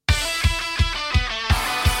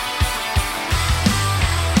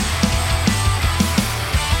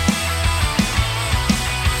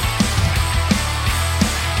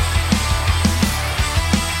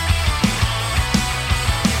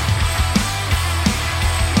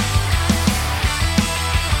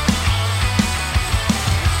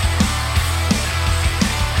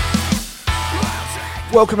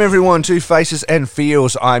Welcome everyone to Faces and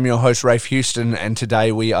Feels. I'm your host Rafe Houston, and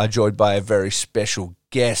today we are joined by a very special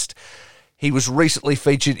guest. He was recently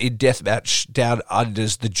featured in Deathmatch Down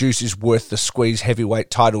Under's The Juice is Worth the Squeeze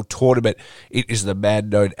heavyweight title tournament. It is the man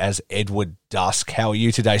known as Edward Dusk. How are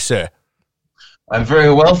you today, sir? I'm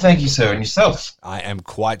very well, thank you, sir. And yourself? I am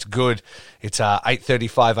quite good. It's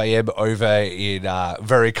 8:35 a.m. over in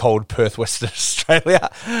very cold Perth, Western Australia.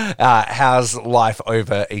 How's life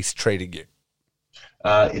over east treating you?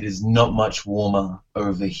 It is not much warmer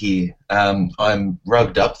over here. I'm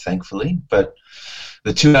rugged up, thankfully, but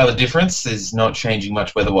the 2-hour difference is not changing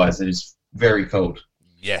much weather-wise. It is very cold.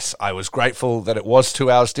 Yes, I was grateful that it was 2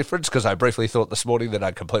 hours difference because I briefly thought this morning that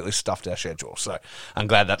I'd completely stuffed our schedule. So I'm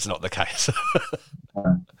glad that's not the case.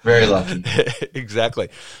 Very lucky. Exactly.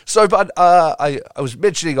 So, but I was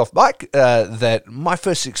mentioning off mic that my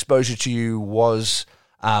first exposure to you was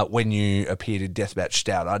when you appeared in Deathmatch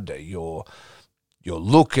Down Under. Your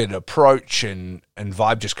look and approach and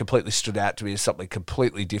vibe just completely stood out to me as something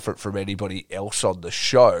completely different from anybody else on the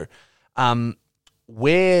show.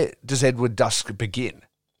 Where does Edward Dusk begin?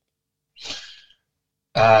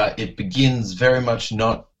 It begins very much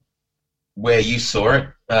not where you saw it.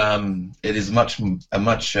 It is a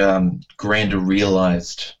much grander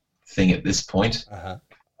realized thing at this point.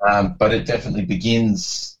 But it definitely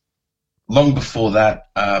begins long before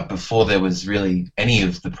that, before there was really any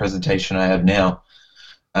of the presentation I have now,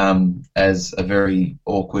 as a very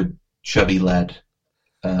awkward, chubby lad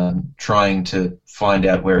trying to find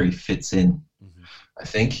out where he fits in, I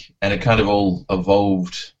think. And it kind of all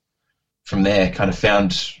evolved from there, kind of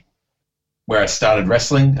found where I started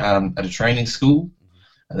wrestling at a training school.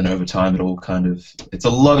 And then over time, it's a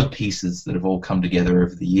lot of pieces that have all come together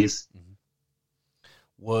over the years.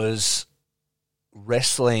 Was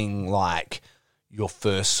wrestling like your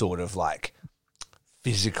first sort of like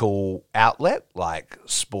physical outlet, like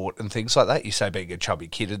sport and things like that? You say being a chubby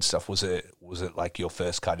kid and stuff, was it like your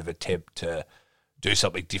first kind of attempt to do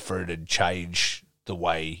something different and change the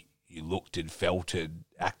way you looked and felt and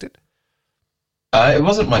acted? It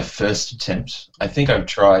wasn't my first attempt. I think I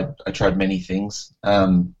tried many things.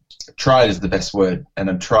 Tried is the best word, and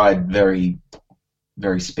I've tried very,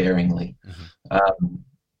 very sparingly.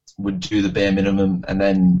 Would do the bare minimum and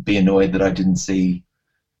then be annoyed that I didn't see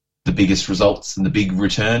the biggest results and the big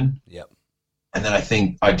return. Yep. And then I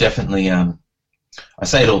think I definitely, I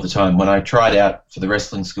say it all the time, when I tried out for the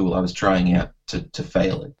wrestling school, I was trying out to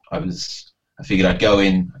fail it. I figured I'd go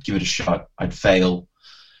in, I'd give it a shot, I'd fail,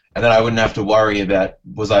 and then I wouldn't have to worry about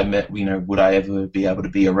would I ever be able to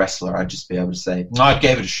be a wrestler? I'd just be able to say, no, I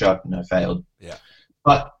gave it a shot and I failed. Yeah.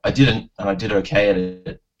 But I didn't, and I did okay at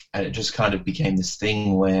it, and it just kind of became this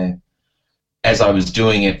thing where, as I was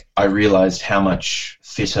doing it, I realized how much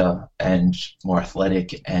fitter and more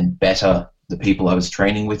athletic and better the people I was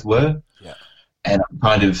training with were. Yeah. And I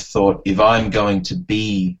kind of thought, if I'm going to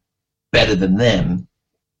be better than them,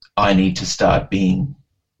 I need to start being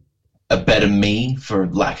a better me, for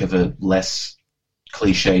lack of a less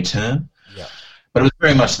cliche term. Yeah. But it was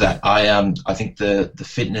very much that. I think the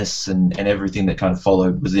fitness and everything that kind of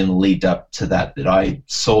followed was in the lead up to that I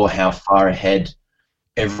saw how far ahead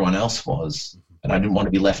everyone else was, and I didn't want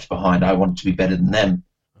to be left behind. I wanted to be better than them.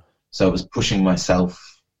 So it was pushing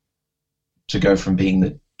myself to go from being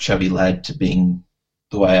the chubby lad to being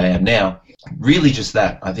the way I am now. Really just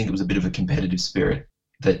that. I think it was a bit of a competitive spirit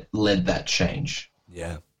that led that change.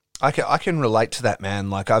 Yeah. I can relate to that, man.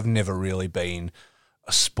 Like, I've never really been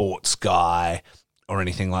a sports guy or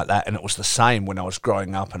anything like that, and it was the same when I was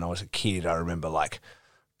growing up and I was a kid. I remember, like,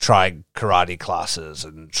 trying karate classes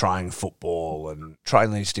and trying football and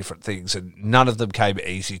trying these different things, and none of them came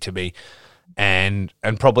easy to me. And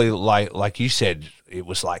probably like you said, it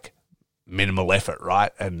was like minimal effort,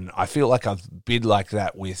 right? And I feel like I've been like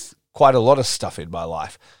that with quite a lot of stuff in my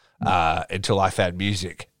life until I found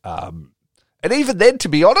music. And even then, to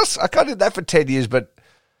be honest, I kind of did that for 10 years, but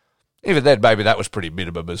even then, maybe that was pretty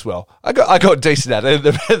minimum as well. I got decent at it.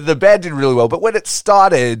 The band did really well, but when it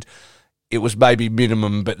started, it was maybe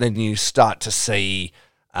minimum, but then you start to see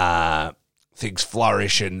things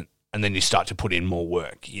flourish and then you start to put in more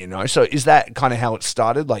work, you know? So is that kind of how it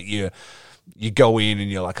started? Like you go in and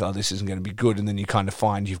you're like, oh, this isn't going to be good, and then you kind of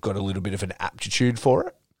find you've got a little bit of an aptitude for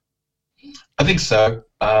it? I think so.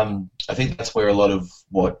 I think that's where a lot of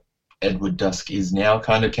what Edward Dusk is now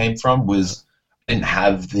kind of came from, was I didn't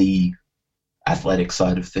have the athletic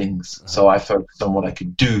side of things. So I focused on what I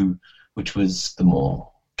could do, which was the more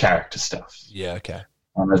character stuff. Yeah, okay.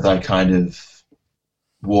 As I kind of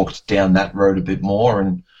walked down that road a bit more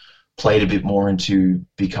and played a bit more into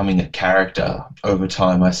becoming a character, over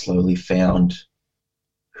time I slowly found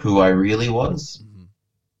who I really was.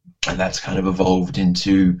 and that's kind of evolved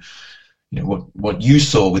into, what you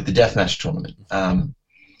saw with the deathmatch tournament.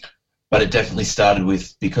 But it definitely started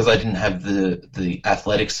with, because I didn't have the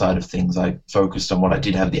athletic side of things, I focused on what I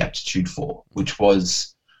did have the aptitude for, which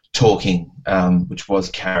was talking, which was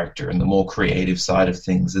character and the more creative side of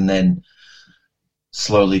things, and then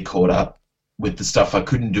slowly caught up with the stuff I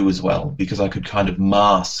couldn't do as well, because I could kind of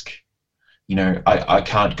mask, I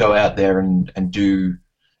can't go out there and do,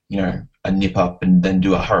 a nip up and then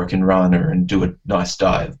do a hurricane runner and do a nice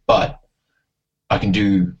dive, but I can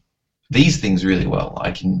do these things really well.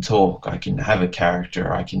 I can talk, I can have a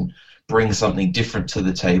character, I can bring something different to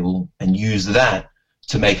the table and use that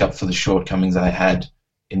to make up for the shortcomings I had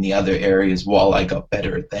in the other areas while I got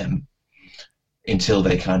better at them, until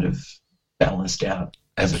they kind of balanced out,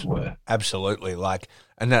 as it were. Absolutely.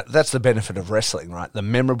 And that's the benefit of wrestling, right? The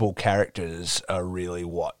memorable characters are really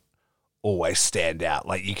what always stand out.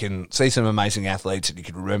 Like, you can see some amazing athletes and you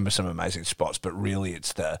can remember some amazing spots, but really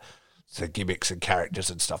it's the gimmicks and characters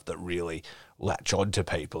and stuff that really latch on to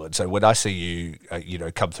people. And so when I see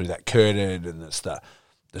you, come through that curtain, and there's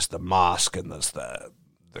the mask and there's the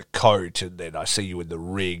coat, and then I see you in the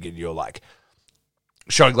ring and you're like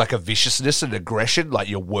showing like a viciousness and aggression, like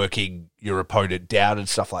you're working your opponent down and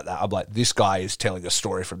stuff like that. I'm like, this guy is telling a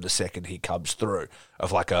story from the second he comes through,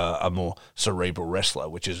 of like a more cerebral wrestler,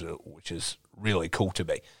 which is really cool to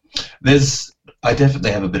me. I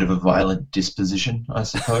definitely have a bit of a violent disposition, I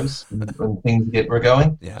suppose, when things get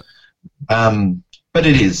going. Yeah. But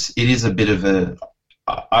it is a bit of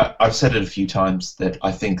I've said it a few times that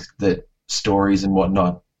I think that stories and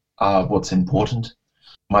whatnot are what's important.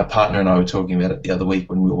 My partner and I were talking about it the other week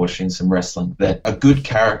when we were watching some wrestling, that a good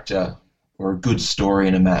character or a good story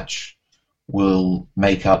in a match will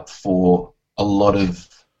make up for a lot of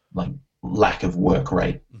like lack of work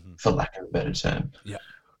rate, for lack of a better term. Yeah.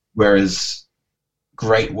 Whereas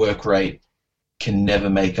great work rate can never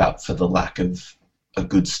make up for the lack of a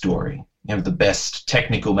good story. You have the best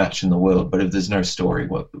technical match in the world, but if there's no story,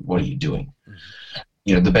 what are you doing?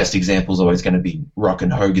 Mm-hmm. The best example is always going to be Rock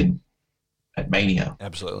and Hogan at Mania.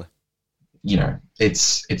 Absolutely.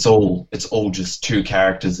 It's all just two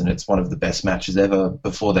characters, and it's one of the best matches ever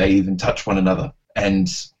before they even touch one another. And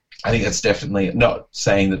I think that's definitely, not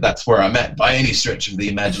saying that that's where I'm at by any stretch of the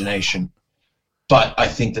imagination, but I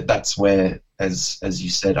think that that's where, as you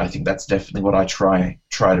said, I think that's definitely what I try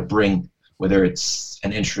to bring, whether it's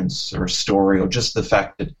an entrance or a story or just the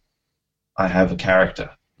fact that I have a character.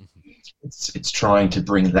 Mm-hmm. It's trying to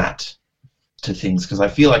bring that to things, because I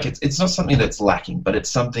feel like it's not something that's lacking, but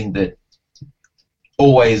it's something that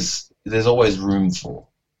there's always room for.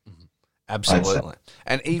 Absolutely.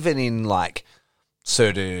 And even in like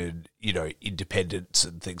certain, independents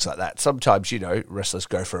and things like that, sometimes, wrestlers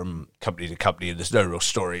go from company to company and there's no real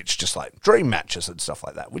story. It's just like dream matches and stuff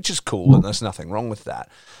like that, which is cool, and there's nothing wrong with that.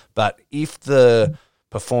 But if the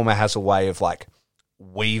performer has a way of like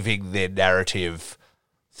weaving their narrative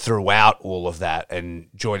throughout all of that and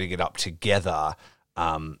joining it up together,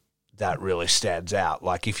 that really stands out.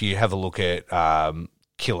 Like if you have a look at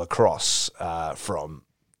Killer Cross from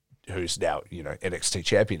who's now NXT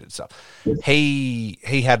champion and stuff, he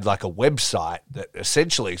had like a website that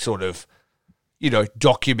essentially sort of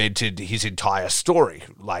documented his entire story,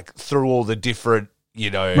 like through all the different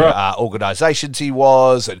organizations he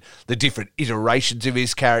was and the different iterations of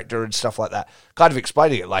his character and stuff like that, kind of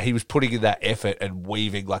explaining it. Like he was putting in that effort and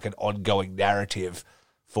weaving like an ongoing narrative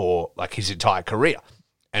for like his entire career.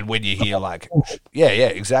 And when you hear like, yeah,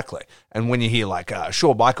 exactly. And when you hear like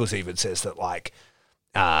Shawn Michaels even says that like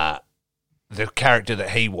the character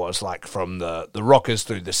that he was, like from the Rockers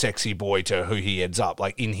through the sexy boy to who he ends up,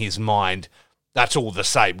 like in his mind, that's all the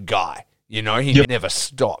same guy. He never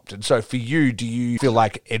stopped. And so for you, do you feel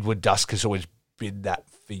like Edward Dusk has always been that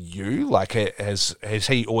for you? Like has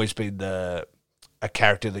he always been a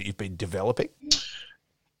character that you've been developing?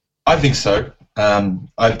 I think so.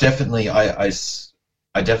 I definitely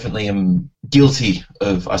am guilty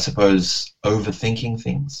of, I suppose, overthinking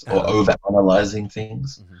things or overanalyzing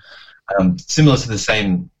things. Mm-hmm. Similar to the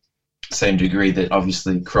same degree that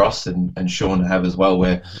obviously Cross and Shawn have as well,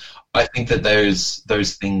 where I think that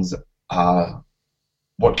those things are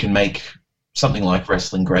what can make something like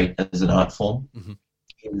wrestling great as an art form.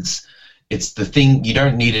 Mm-hmm. It's the thing, you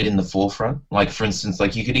don't need it in the forefront. Like, for instance,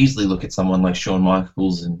 like you could easily look at someone like Shawn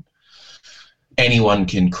Michaels, and anyone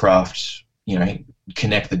can craft,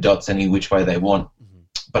 connect the dots any which way they want,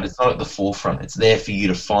 but it's not at the forefront. It's there for you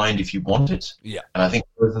to find if you want it. Yeah. And I think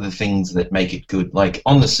those are the things that make it good. Like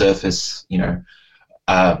on the surface,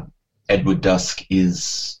 Edward Dusk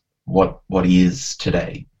is what he is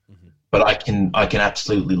today. Mm-hmm. But I can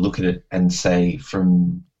absolutely look at it and say,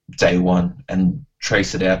 from day one and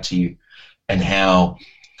trace it out to you. And how,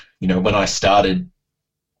 when I started,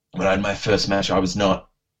 when I had my first match, I was not,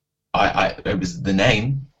 it was the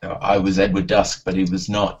name, I was Edward Dusk, but it was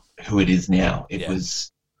not who it is now. It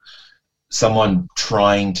was someone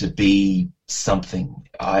trying to be something.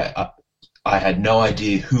 I had no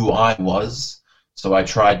idea who I was, so I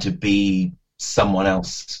tried to be someone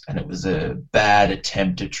else, and it was a bad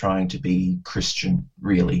attempt at trying to be Christian,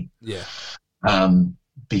 really. Yeah.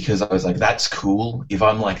 Because I was like, that's cool. If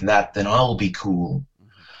I'm like that, then I'll be cool.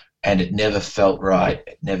 And it never felt right.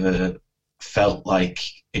 It never felt like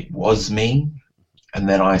it was me. And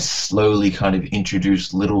then I slowly kind of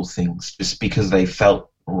introduced little things just because they felt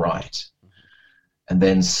right. And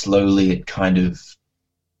then slowly it kind of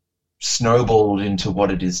snowballed into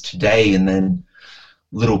what it is today. And then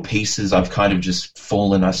little pieces, I've kind of just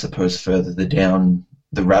fallen, I suppose, further down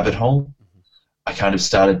the rabbit hole. I kind of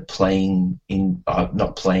started dabbling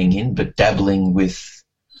with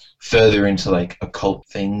further into like occult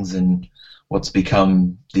things and what's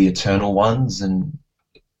become the Eternal Ones and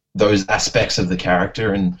those aspects of the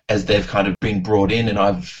character. And as they've kind of been brought in and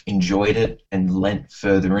I've enjoyed it and lent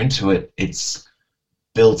further into it, it's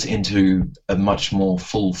built into a much more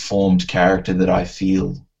full-formed character that I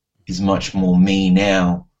feel is much more me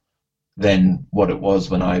now than what it was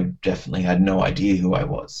when I definitely had no idea who I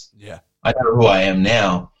was. Yeah. I know who I am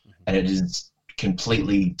now, and it is a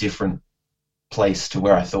completely different place to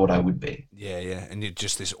where I thought I would be. Yeah, yeah. And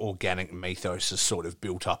just this organic mythos has sort of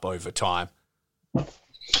built up over time.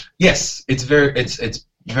 Yes, it's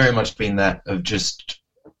very much been that of just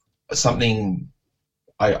something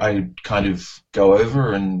I kind of go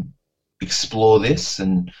over and explore this,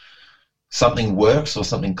 and something works or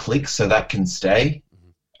something clicks, so that can stay.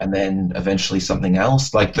 And then eventually something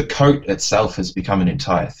else, like the coat itself has become an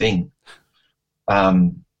entire thing,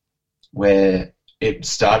 where it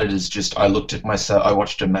started as just, I looked at myself, I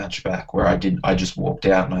watched a match back where I just walked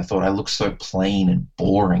out and I thought I look so plain and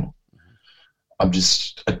boring. I'm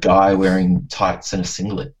just a guy wearing tights and a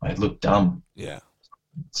singlet. I look dumb. Yeah.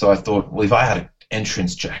 So I thought, well, if I had an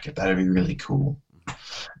entrance jacket, that'd be really cool.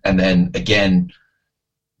 And then again,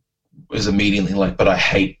 was immediately like, but I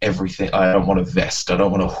hate everything. I don't want a vest. I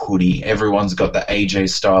don't want a hoodie. Everyone's got the AJ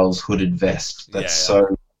Styles hooded vest.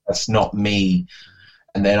 That's not me.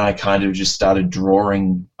 And then I kind of just started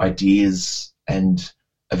drawing ideas and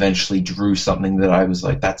eventually drew something that I was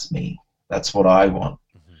like, that's me. That's what I want.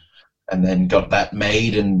 And then got that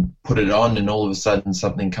made and put it on, and all of a sudden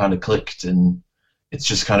something kind of clicked, and it's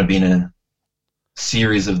just kind of been a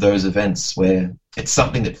series of those events where it's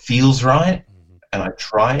something that feels right, and I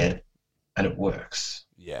try it, and it works.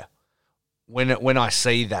 Yeah. When I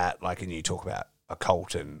see that, like, and you talk about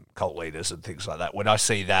occult and cult leaders and things like that, when I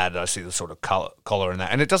see that, I see the sort of collar and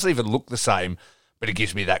that, and it doesn't even look the same, but it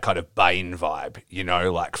gives me that kind of Bane vibe,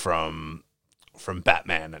 like from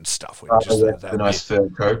Batman and stuff. The nice fur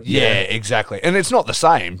coat. Yeah, exactly. And it's not the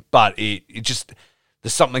same, but it just,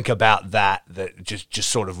 there's something about that just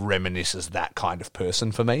sort of reminisces that kind of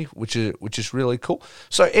person for me, which is really cool.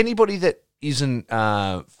 So anybody that isn't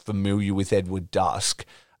familiar with Edward Dusk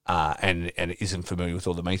and isn't familiar with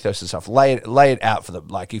all the mythos and stuff, lay it out for them.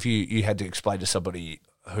 Like, if you had to explain to somebody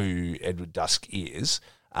who Edward Dusk is,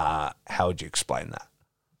 how would you explain that?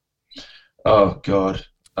 Oh, God.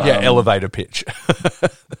 Yeah, elevator pitch.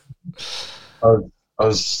 I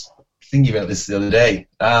was thinking about this the other day.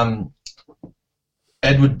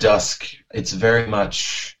 Edward Dusk, it's very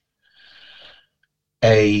much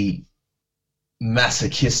a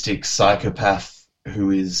masochistic psychopath who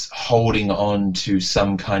is holding on to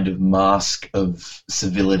some kind of mask of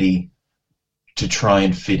civility to try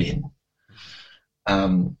and fit in.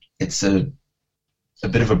 It's a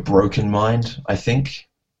bit of a broken mind, I think.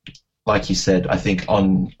 Like you said, I think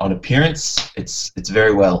on appearance, it's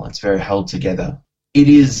very well. It's very held together. It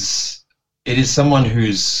is someone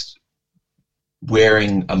who's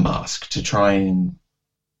wearing a mask to try and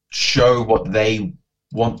show what they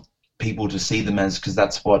want people to see them as, because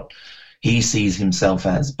that's what he sees himself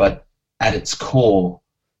as. But at its core,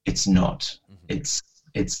 it's not. It's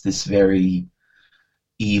this very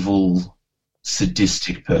evil,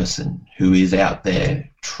 sadistic person who is out there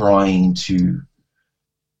trying to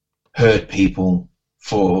hurt people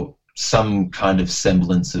for some kind of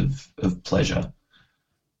semblance of pleasure.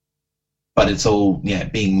 But it's all,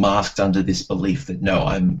 being masked under this belief that, no,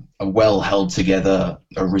 I'm a well-held together,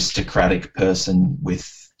 aristocratic person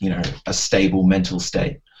with, a stable mental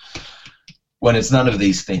state. When it's none of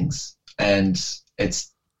these things. And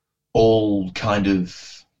it's all kind of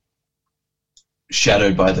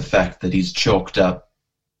shadowed by the fact that he's chalked up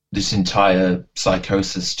this entire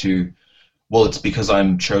psychosis to well, it's because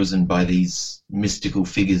I'm chosen by these mystical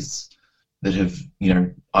figures that have,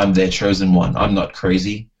 I'm their chosen one. I'm not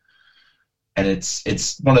crazy. And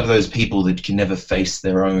it's one of those people that can never face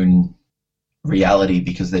their own reality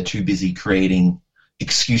because they're too busy creating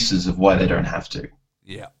excuses of why they don't have to.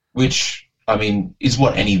 Yeah. Which, I mean, is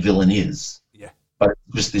what any villain is. Yeah. But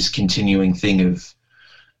it's just this continuing thing of,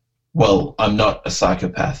 well, I'm not a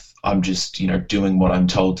psychopath. I'm just, doing what I'm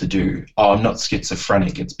told to do. Oh, I'm not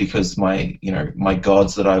schizophrenic. It's because my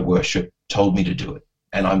gods that I worship told me to do it,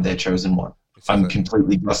 and I'm their chosen one. I'm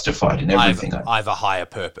completely justified in everything. I have a higher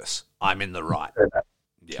purpose. I'm in the right.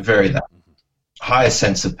 Very that. Higher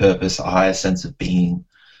sense of purpose, a higher sense of being,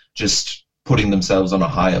 just putting themselves on a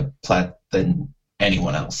higher plat than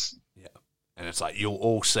anyone else. Yeah. And it's like you'll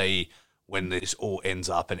all see when this all ends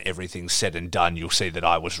up and everything's said and done, you'll see that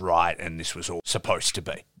I was right and this was all supposed to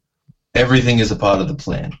be. Everything is a part of the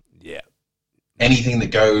plan. Yeah. Anything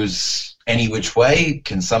that goes any which way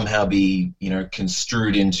can somehow be,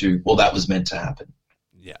 construed into, well, that was meant to happen.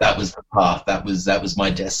 Yeah. That was the path. That was my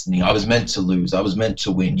destiny. I was meant to lose. I was meant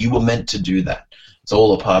to win. You were meant to do that. It's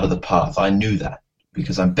all a part of the path. I knew that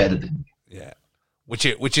because I'm better than you. Yeah.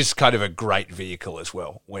 Which is kind of a great vehicle as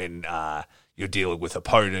well when you're dealing with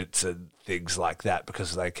opponents and things like that,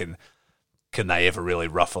 because they can they ever really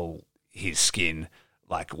ruffle his skin?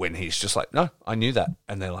 Like when he's just like, no, I knew that.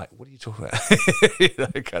 And they're like, what are you talking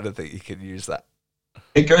about? Kind of thing. You can use that.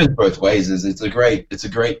 It goes both ways. It's a great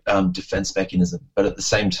defense mechanism, but at the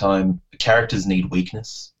same time, characters need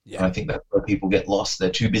weakness. Yeah. And I think that's where people get lost. They're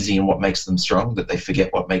too busy in what makes them strong that they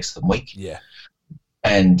forget what makes them weak. Yeah.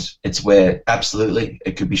 And it's where, absolutely,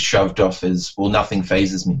 it could be shoved off as, well, nothing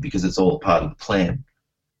phases me because it's all part of the plan.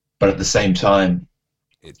 But at the same time,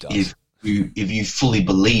 it does. If you fully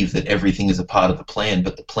believe that everything is a part of the plan,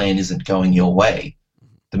 but the plan isn't going your way,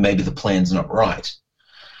 then maybe the plan's not right.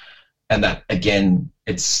 And that, again,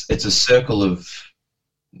 it's a circle of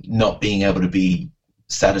not being able to be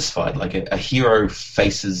satisfied. Like a hero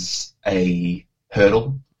faces a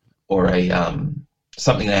hurdle or a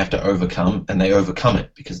something they have to overcome, and they overcome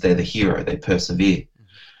it because they're the hero. They persevere.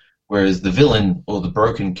 Whereas the villain or the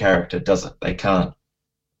broken character doesn't. They can't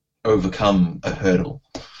overcome a hurdle.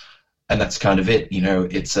 And that's kind of it,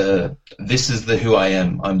 it's this is who I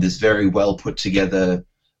am. I'm this very well put together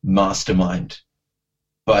mastermind,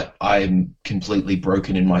 but I'm completely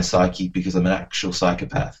broken in my psyche because I'm an actual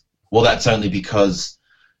psychopath. Well, that's only because,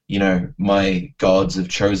 my gods have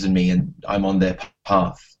chosen me and I'm on their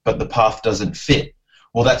path, but the path doesn't fit.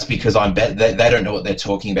 Well, that's because I'm better. They don't know what they're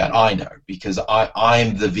talking about. I know because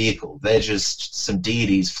I'm the vehicle. They're just some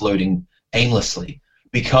deities floating aimlessly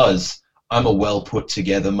because I'm a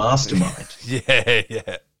well-put-together mastermind.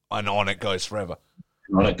 Yeah. And on it goes forever.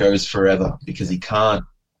 On it goes forever because he can't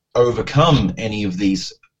overcome any of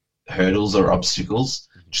these hurdles or obstacles.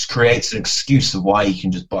 Just creates an excuse of why he can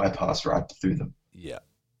just bypass right through them. Yeah.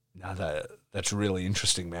 No, that's really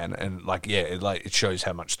interesting, man. And it shows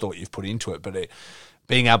how much thought you've put into it. But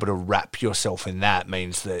being able to wrap yourself in that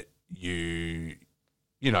means that you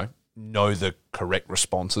know the correct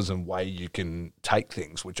responses and way you can take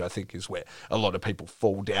things, which I think is where a lot of people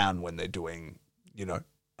fall down when they're doing,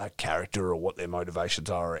 a character or what their motivations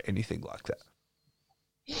are or anything like that.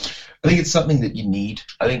 I think it's something that you need.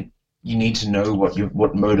 I think you need to know what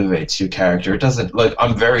motivates your character. It doesn't,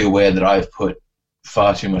 I'm very aware that I've put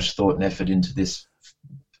far too much thought and effort into this,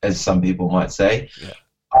 as some people might say. Yeah.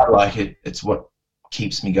 I like it. It's what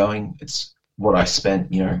keeps me going. It's what I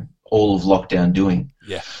spent, all of lockdown doing.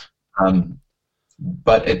 Yeah.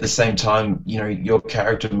 But at the same time, your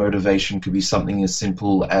character motivation could be something as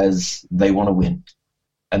simple as they want to win,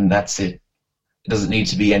 and that's it. It doesn't need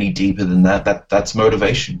to be any deeper than that. That's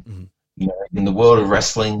motivation. Mm-hmm. In the world of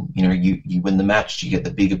wrestling, you win the match, you get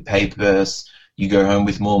the bigger pay purse, you go home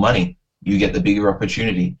with more money, you get the bigger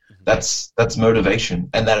opportunity. Mm-hmm. That's motivation,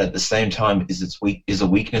 and that at the same time is a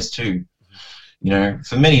weakness too.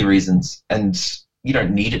 For many reasons, and you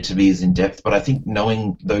don't need it to be as in-depth, but I think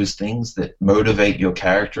knowing those things that motivate your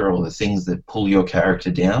character or the things that pull your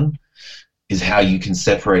character down is how you can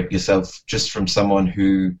separate yourself just from someone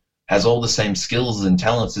who has all the same skills and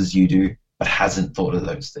talents as you do, but hasn't thought of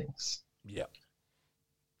those things. Yeah,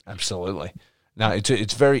 absolutely. No,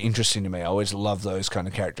 it's very interesting to me. I always love those kind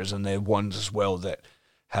of characters, and they're ones as well that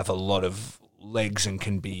have a lot of legs and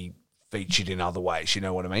can be featured in other ways. You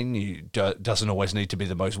know what I mean? Doesn't always need to be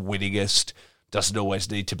the most wittiest, doesn't always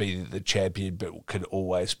need to be the champion, but could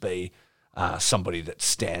always be somebody that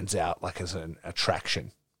stands out like as an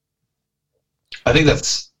attraction. I think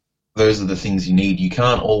those are the things you need. You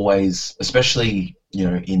can't always, especially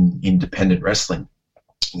in independent wrestling,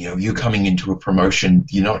 you're coming into a promotion.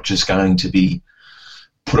 You're not just going to be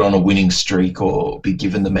put on a winning streak or be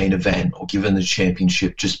given the main event or given the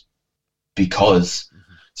championship just because.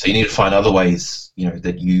 So you need to find other ways,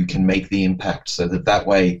 that you can make the impact, so that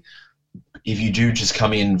way, if you do just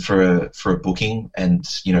come in for a booking and,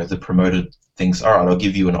 the promoter thinks, all right, I'll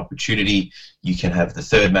give you an opportunity. You can have the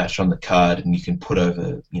third match on the card and you can put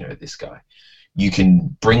over, this guy. You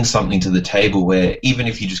can bring something to the table where even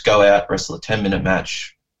if you just go out, wrestle a 10-minute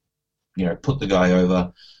match, put the guy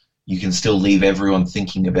over, you can still leave everyone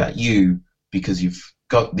thinking about you because you've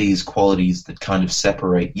got these qualities that kind of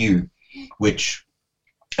separate you, which,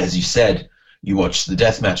 as you said, you watched the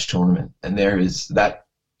deathmatch tournament, and there is that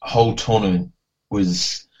whole tournament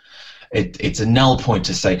was it's a null point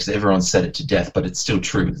to say because everyone said it to death, but it's still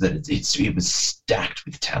true that it was stacked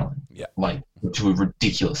with talent, like to a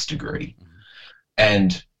ridiculous degree.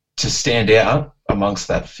 And to stand out amongst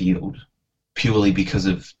that field purely because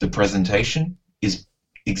of the presentation is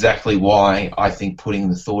exactly why I think putting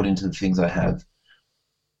the thought into the things I have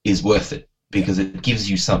is worth it, because it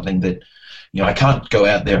gives you something that, I can't go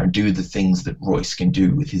out there and do the things that Royce can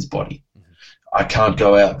do with his body. I can't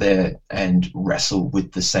go out there and wrestle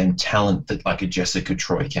with the same talent that like a Jessica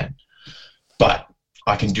Troy can. But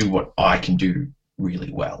I can do what I can do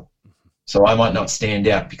really well. So I might not stand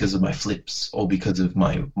out because of my flips or because of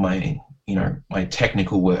my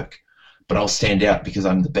technical work, but I'll stand out because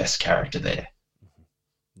I'm the best character there.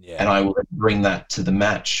 Yeah. And I will bring that to the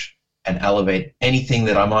match and elevate anything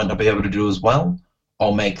that I might not be able to do as well.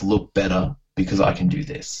 I'll make look better because I can do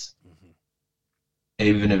this. And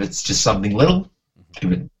even if it's just something little,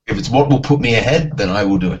 if it's what will put me ahead, then I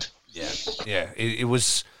will do it. Yeah.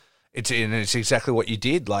 It's exactly what you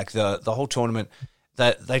did. Like the whole tournament,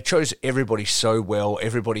 that they chose everybody so well.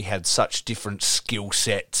 Everybody had such different skill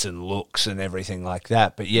sets and looks and everything like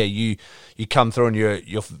that. But yeah, you come through and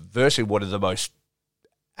you're versing one of the most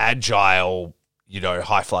agile,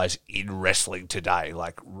 high flyers in wrestling today.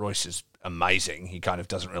 Like Royce is amazing. He kind of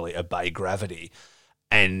doesn't really obey gravity,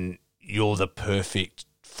 and you're the perfect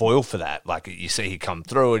foil for that. Like you see he come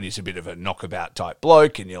through and he's a bit of a knockabout type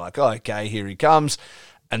bloke, and you're like, oh, okay, here he comes.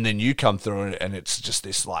 And then you come through and it's just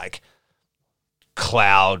this like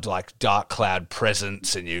cloud, like dark cloud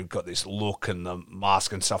presence, and you've got this look and the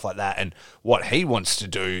mask and stuff like that. And what he wants to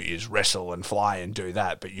do is wrestle and fly and do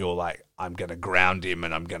that, but you're like, I'm going to ground him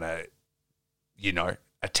and I'm going to,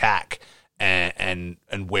 attack and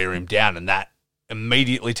wear him down. And that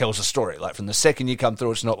immediately tells a story. Like from the second you come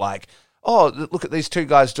through, it's not like, oh, look at these two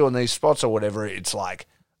guys doing these spots or whatever. It's like,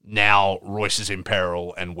 now Royce is in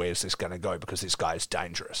peril, and where's this going to go? Because this guy is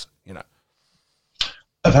dangerous,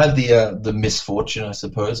 I've had the misfortune, I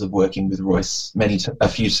suppose, of working with Royce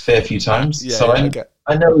a fair few times. Yeah, so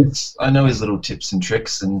I know his little tips and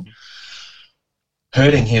tricks, and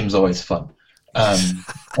hurting him's always fun. As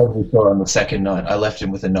we saw on the second night, I left him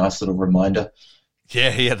with a nice little reminder. Yeah,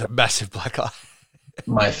 he had a massive black eye.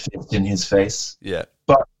 My fist in his face. Yeah.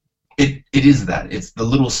 But it is that. It's the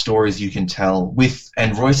little stories you can tell with,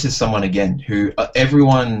 and Royce is someone, again, who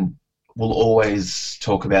everyone will always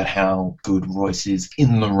talk about how good Royce is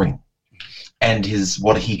in the ring and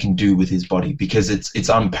what he can do with his body, because it's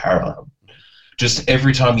unparalleled. Just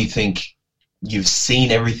every time you think you've seen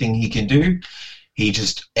everything he can do, he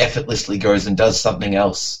just effortlessly goes and does something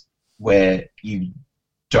else where you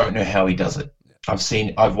don't know how he does it.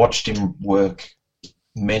 I've watched him work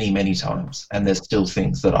many, many times, and there's still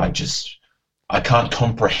things that I can't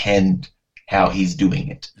comprehend how he's doing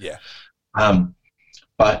it. Yeah.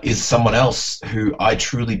 But is someone else who I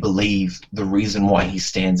truly believe the reason why he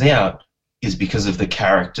stands out is because of the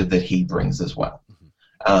character that he brings as well.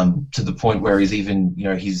 To the point where he's even,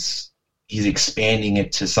 he's expanding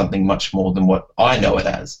it to something much more than what I know it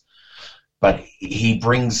as. But he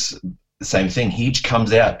brings the same thing. He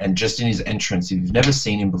comes out, and just in his entrance, if you've never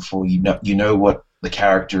seen him before, you know what the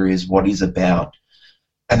character is, what he's about.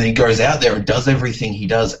 And then he goes out there and does everything he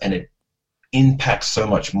does, and it impacts so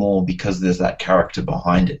much more because there's that character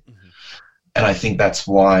behind it. Mm-hmm. And I think that's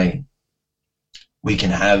why we can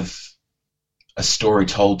have a story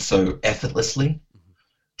told so effortlessly,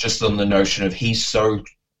 just on the notion of he's so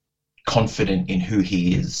confident in who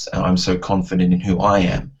he is, and I'm so confident in who I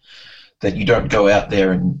am, that you don't go out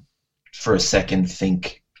there and for a second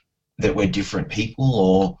think that we're different people,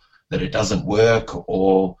 or that it doesn't work,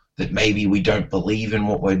 or that maybe we don't believe in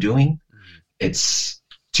what we're doing. It's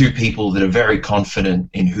two people that are very confident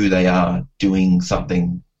in who they are, doing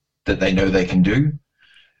something that they know they can do,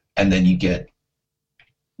 and then you get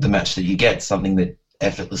the match that you get, something that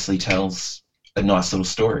effortlessly tells a nice little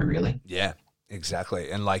story, really. Yeah, exactly.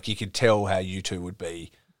 And like you could tell how you two would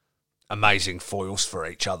be amazing foils for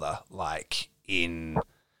each other, like in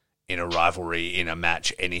a rivalry, in a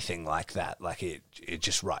match, anything like that. Like it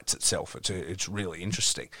just writes itself. It's really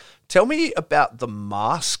interesting. Tell me about the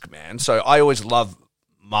mask, man. So I always love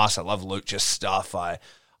masks. I love lucha stuff. I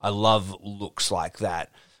love looks like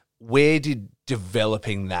that. Where did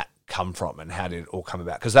developing that come from, and how did it all come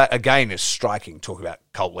about? Because that, again, is striking. Talk about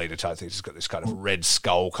cult leader type things. It's got this kind of Red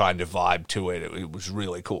Skull kind of vibe to it. It was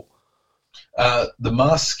really cool. The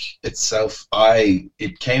mask itself,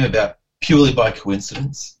 it came about purely by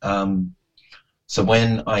coincidence. So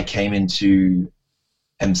when I came into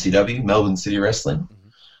MCW, Melbourne City Wrestling,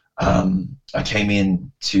 I came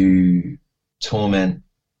in to torment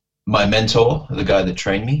my mentor, the guy that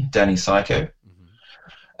trained me, Danny Psycho.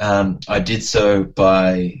 I did so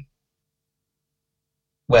by,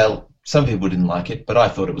 well, some people didn't like it, but I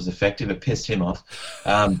thought it was effective. It pissed him off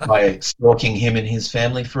by stalking him and his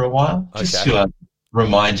family for a while, just to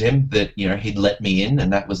remind him that, you know, he'd let me in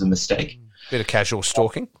and that was a mistake. Bit of casual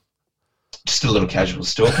stalking. Just a little casual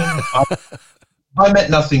stalking. I meant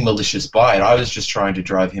nothing malicious by it. I was just trying to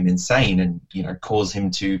drive him insane and, you know, cause him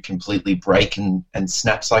to completely break and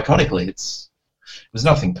snap psychotically. It was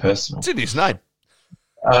nothing personal. It's in his name.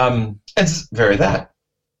 It's very that.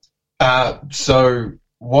 So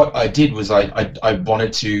what I did was I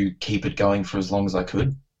wanted to keep it going for as long as I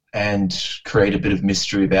could and create a bit of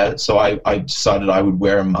mystery about it. So I decided I would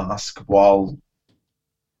wear a mask while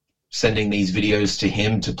sending these videos to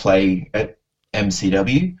him to play at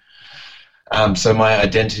MCW. So my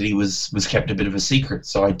identity was kept a bit of a secret.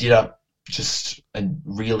 So I did up just a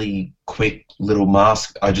really quick little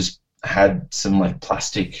mask. I just had some like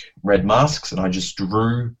plastic red masks and I just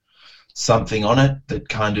drew something on it that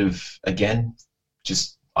kind of, again,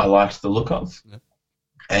 just I liked the look of. Yeah.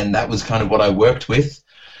 And that was kind of what I worked with.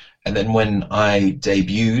 And then when I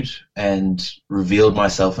debuted and revealed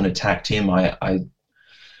myself and attacked him, I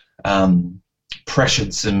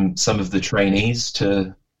pressured some of the trainees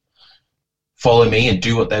to follow me and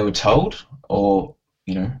do what they were told, or,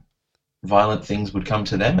 you know, violent things would come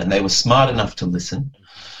to them, and they were smart enough to listen.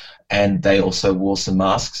 And they also wore some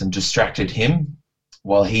masks and distracted him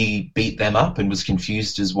while he beat them up and was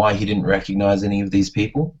confused as why he didn't recognize any of these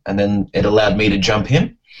people. And then it allowed me to jump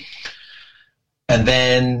him. And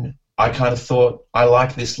then I kind of thought, I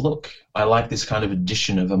like this look. I like this kind of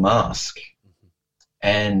addition of a mask.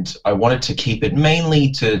 And I wanted to keep it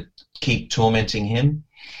mainly to keep tormenting him,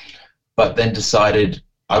 but then decided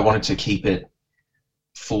I wanted to keep it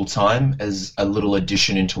full-time as a little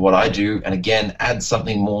addition into what I do, and again, add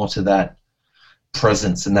something more to that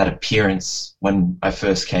presence and that appearance when I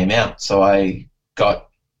first came out. So I got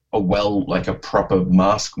a proper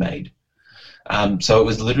mask made. So it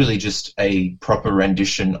was literally just a proper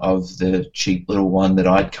rendition of the cheap little one that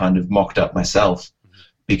I'd kind of mocked up myself,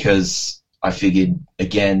 because I figured,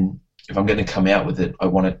 again, if I'm going to come out with it, I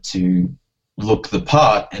want it to look the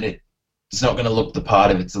part, and it's not going to look the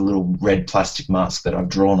part if it's a little red plastic mask that I've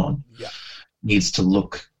drawn on. Yeah. It needs to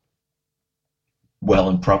look well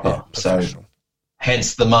and proper. Yeah, so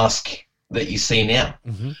hence the mask that you see now.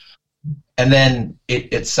 Mm-hmm. And then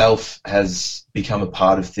it itself has become a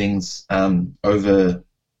part of things. Over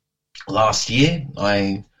last year,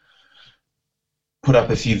 I put up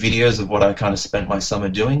a few videos of what I kind of spent my summer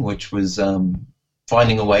doing, which was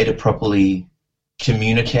finding a way to properly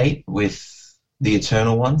communicate with the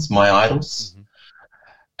Eternal Ones, my idols, mm-hmm.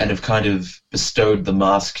 and have kind of bestowed the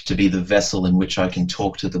mask to be the vessel in which I can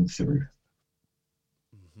talk to them through.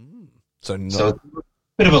 Mm-hmm. So a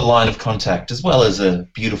bit of a line of contact as well as a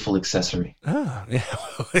beautiful accessory. Ah, yeah,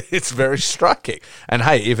 it's very striking. And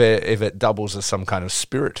hey, if it doubles as some kind of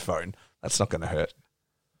spirit phone, that's not going to hurt.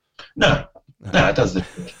 No, it does the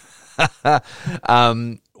trick.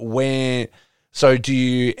 So do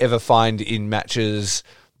you ever find in matches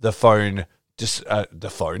the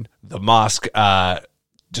mask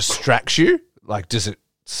distracts you? Like, does it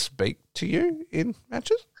speak to you in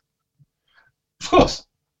matches? Of course.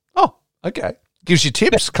 Oh, okay. Gives you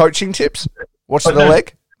tips, coaching tips. Watch the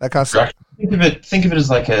leg, that kind of stuff. Think of it as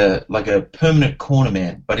like a permanent corner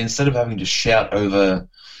man, but instead of having to shout over,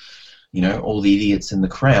 you know, all the idiots in the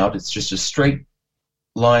crowd, it's just a straight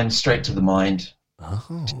line, straight to the mind.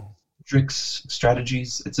 Oh. Tricks,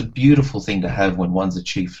 strategies. It's a beautiful thing to have when one's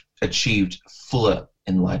achieved fuller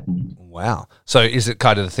enlightenment. Wow. So is it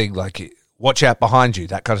kind of the thing like, watch out behind you,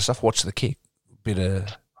 that kind of stuff? Watch the kick.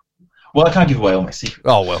 Well, I can't give away all my secrets.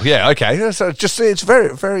 Oh, well, yeah, okay. So it's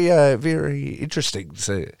very, very, very interesting.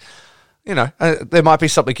 So, you know, there might be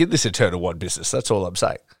something in this Eternal One business. That's all I'm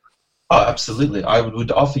saying. Oh, absolutely. I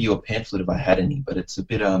would offer you a pamphlet if I had any, but it's a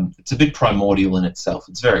bit primordial in itself.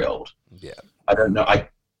 It's very old. Yeah. I don't know.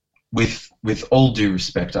 with all due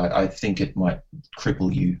respect, I think it might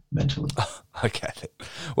cripple you mentally. Okay.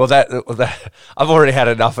 Well, that I've already had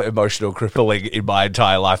enough emotional crippling in my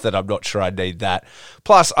entire life that I'm not sure I need that.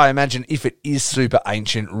 Plus, I imagine if it is super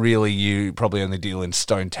ancient, really you probably only deal in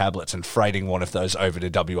stone tablets, and freighting one of those over to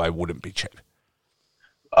WA wouldn't be cheap.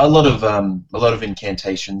 A lot of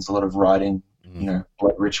incantations, a lot of writing,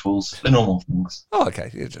 blood rituals, the normal things. Oh, okay.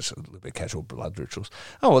 Yeah, just a little bit casual blood rituals.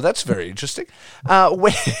 Oh, well, that's very interesting.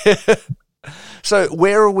 So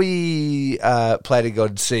where are we planning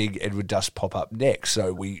on seeing Edward Dust pop up next?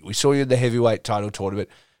 So we saw you in the heavyweight title tournament.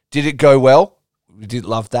 Did it go well? We did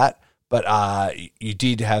love that. But you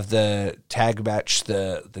did have the tag match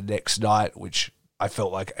the next night, which I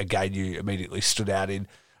felt like, again, you immediately stood out in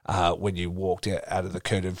when you walked out of the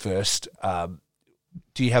curtain first.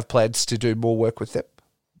 Do you have plans to do more work with them?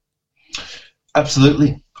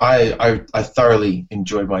 Absolutely. I thoroughly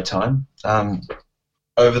enjoyed my time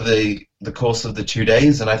over the course of the 2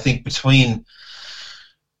 days, and I think between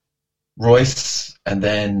Royce and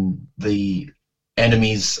then the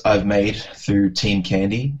enemies I've made through Team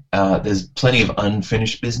Candy, there's plenty of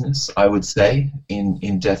unfinished business, I would say, in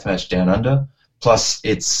Deathmatch Down Under. Plus,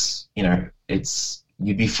 you'd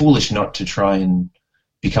be foolish not to try and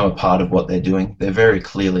become a part of what they're doing. They're very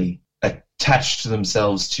clearly attached to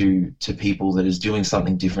themselves to people that is doing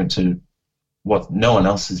something different to what no one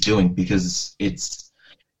else is doing, because it's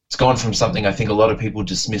gone from something I think a lot of people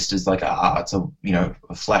dismissed as like it's a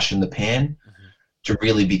flash in the pan, to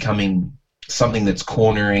really becoming something that's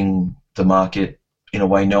cornering the market in a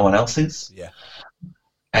way no one else is. Yeah.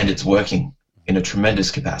 And it's working in a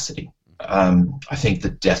tremendous capacity. I think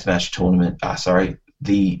the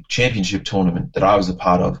the championship tournament that I was a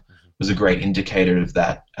part of was a great indicator of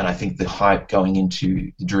that. And I think the hype going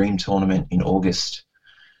into the Dream tournament in August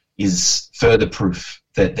is further proof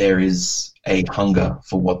that there is a hunger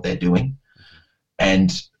for what they're doing.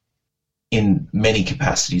 And in many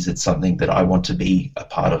capacities, it's something that I want to be a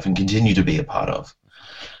part of and continue to be a part of.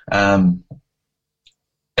 As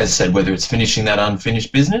I said, whether it's finishing that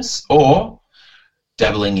unfinished business or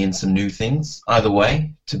dabbling in some new things, either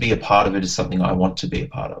way, to be a part of it is something I want to be a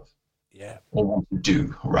part of. Yeah. Or want to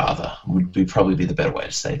do, rather, would probably be the better way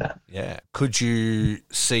to say that. Yeah. Could you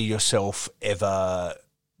see yourself ever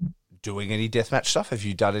doing any deathmatch stuff? Have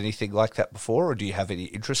you done anything like that before, or do you have any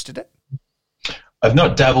interest in it? I've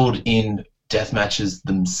not dabbled in deathmatches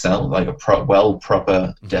themselves, like a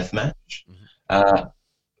proper deathmatch. A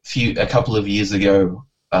couple of years ago,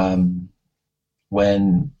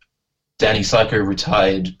 when Danny Psycho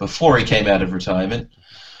retired, before he came out of retirement,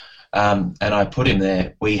 and I put him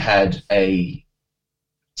there, we had a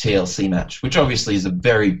TLC match, which obviously is a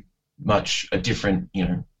very much a different,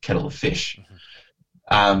 kettle of fish.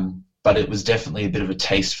 But it was definitely a bit of a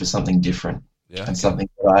taste for something different, and something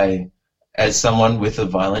that I, as someone with a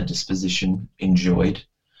violent disposition, enjoyed.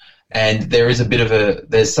 And there's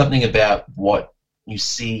something about what you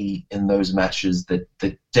see in those matches that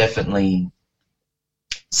definitely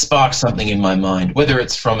sparks something in my mind, whether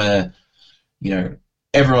it's from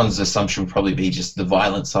everyone's assumption would probably be just the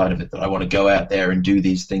violent side of it, that I want to go out there and do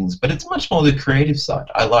these things, but it's much more the creative side.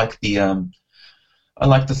 I like the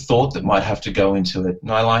thought that might have to go into it,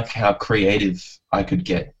 and I like how creative I could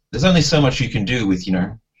get. There's only so much you can do with,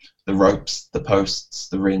 the ropes, the posts,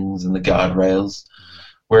 the rings, and the guardrails,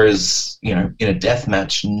 whereas, in a death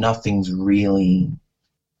match, nothing's really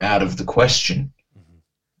out of the question.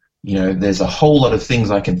 There's a whole lot of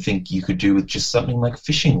things I can think you could do with just something like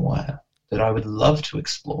fishing wire that I would love to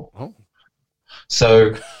explore. Oh.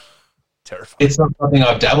 So terrifying. It's not something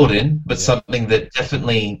I've dabbled in, but something that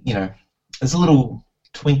definitely, there's a little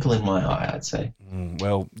twinkle in my eye, I'd say.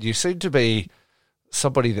 Well, you seem to be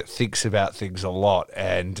somebody that thinks about things a lot,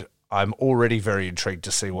 and I'm already very intrigued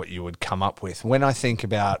to see what you would come up with. When I think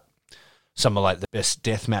about some of like the best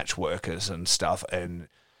deathmatch workers and stuff, and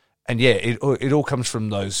yeah, it all comes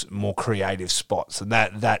from those more creative spots, and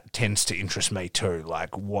that tends to interest me too.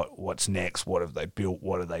 Like what's next? What have they built?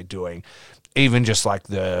 What are they doing? Even just like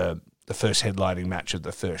the first headlining match of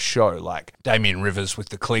the first show, like Damien Rivers with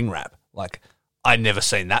the cling wrap. Like I'd never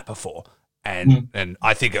seen that before, and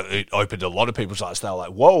I think it opened a lot of people's eyes. They were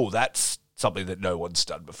like, "Whoa, that's something that no one's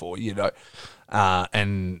done before,"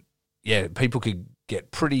 and yeah, people could get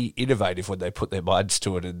pretty innovative when they put their minds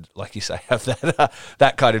to it, and like you say, have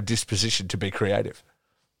that kind of disposition to be creative.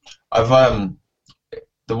 I've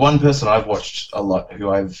the one person I've watched a lot, who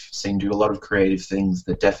I've seen do a lot of creative things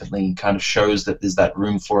that definitely kind of shows that there's that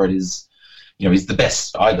room for it, is, he's the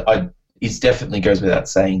best. It definitely goes without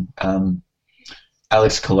saying.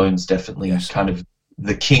 Alex Cologne's definitely kind of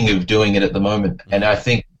the king of doing it at the moment, and I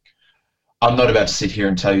think I'm not about to sit here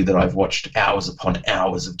and tell you that I've watched hours upon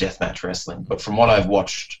hours of deathmatch wrestling, but from what I've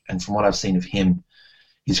watched and from what I've seen of him,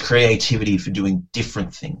 his creativity for doing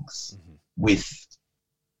different things with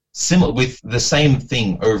the same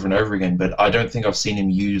thing over and over again, but I don't think I've seen him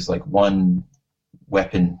use like one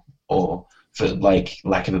weapon, or for like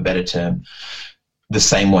lack of a better term, the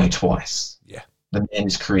same way twice. Yeah. The man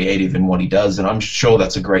is creative in what he does, and I'm sure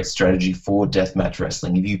that's a great strategy for deathmatch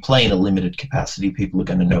wrestling. If you play in a limited capacity, people are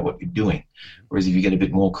going to know what you're doing. Whereas if you get a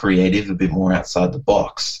bit more creative, a bit more outside the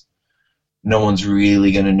box, no one's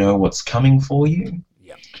really going to know what's coming for you.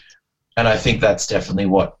 Yeah. And I think that's definitely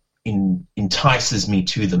what entices me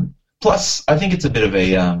to them. Plus, I think it's a bit of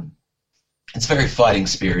a it's very fighting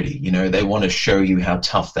spirity. You know, they want to show you how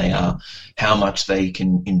tough they are, how much they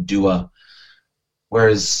can endure.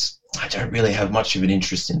 Whereas I don't really have much of an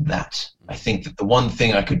interest in that. I think that the one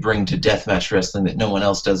thing I could bring to deathmatch wrestling that no one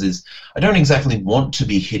else does is I don't exactly want to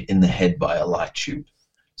be hit in the head by a light tube.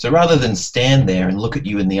 So rather than stand there and look at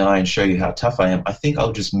you in the eye and show you how tough I am, I think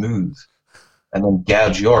I'll just move and then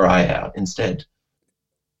gouge your eye out instead.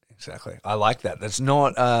 Exactly. I like that. There's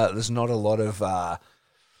not a lot of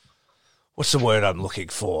what's the word I'm looking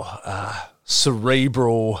for?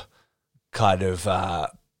 Cerebral kind of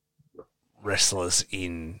wrestlers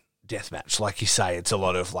in deathmatch. Like you say, it's a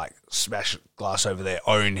lot of like smash glass over their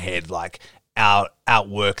own head, like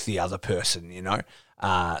outwork the other person, you know?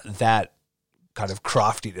 That kind of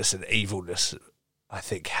craftiness and evilness, I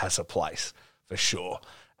think, has a place for sure.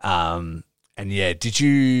 And yeah, did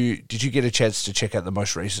you get a chance to check out the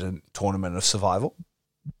most recent Tournament of Survival?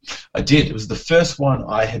 I did. It was the first one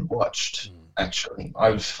I had watched, actually.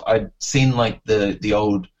 I'd seen like the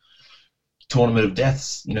old Tournament of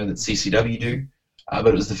Deaths, you know, that CCW do. But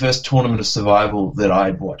it was the first Tournament of Survival that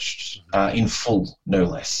I'd watched in full, no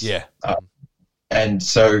less. Yeah. And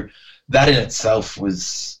so that in itself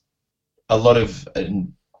was a lot of,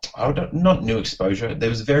 not new exposure. There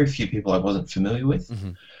was very few people I wasn't familiar with.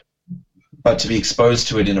 Mm-hmm. But to be exposed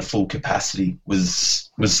to it in a full capacity was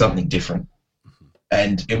something different. Mm-hmm.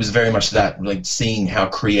 And it was very much that, like seeing how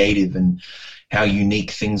creative and how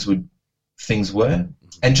unique things were.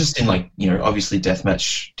 And just in like, you know, obviously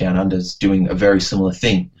Deathmatch Down Under's doing a very similar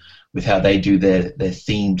thing with how they do their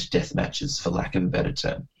themed death matches, for lack of a better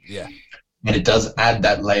term. Yeah. And it does add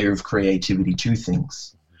that layer of creativity to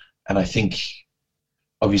things. And I think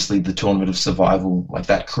obviously the Tournament of Survival, like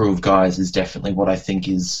that crew of guys, is definitely what I think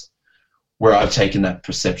is where I've taken that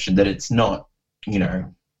perception that it's not, you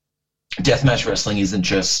know, deathmatch wrestling isn't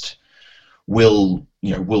just we'll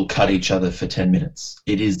cut each other for 10 minutes.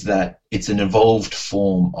 It is that it's an evolved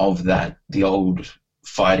form of that, the old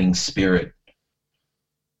fighting spirit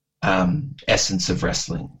essence of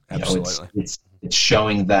wrestling. Absolutely. You know, it's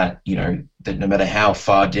showing that, you know, that no matter how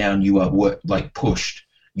far down you are pushed,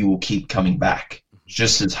 you will keep coming back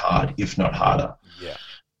just as hard, if not harder. Yeah.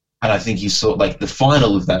 And I think you saw, like, the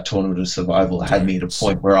final of that Tournament of Survival had me at a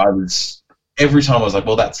point where every time I was like,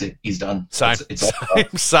 well, that's it. He's done. Same.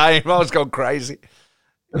 I was going crazy.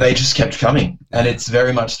 They just kept coming. And it's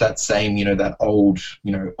very much that same, you know, that old,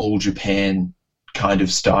 you know, All Japan kind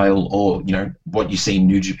of style, or, you know, what you see in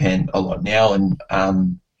New Japan a lot now,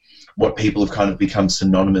 and what people have kind of become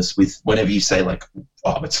synonymous with whenever you say, like,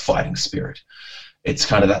 oh, it's fighting spirit. It's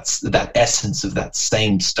kind of that essence of that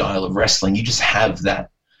same style of wrestling. You just have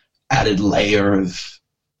that added layer of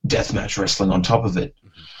deathmatch wrestling on top of it.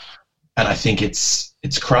 And I think it's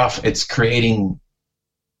creating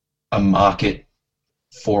a market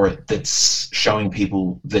for it that's showing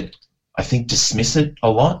people that I think dismiss it a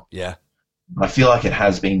lot. Yeah. I feel like it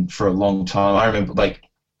has been for a long time. I remember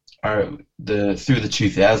through the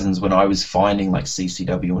 2000s when I was finding like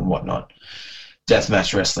CCW and whatnot,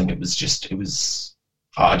 deathmatch wrestling, it was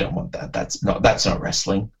I don't want that. That's not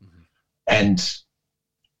wrestling. Mm-hmm. And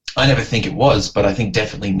I never think it was, but I think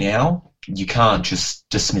definitely now you can't just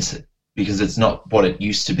dismiss it, because it's not what it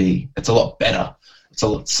used to be. It's a lot better. It's a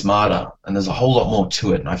lot smarter, and there's a whole lot more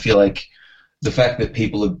to it. And I feel like the fact that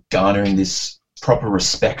people are garnering this proper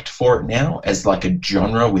respect for it now as like a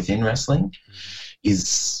genre within wrestling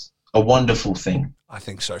is a wonderful thing. I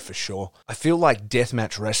think so, for sure. I feel like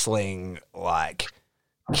deathmatch wrestling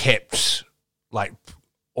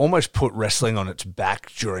almost put wrestling on its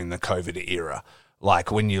back during the COVID era.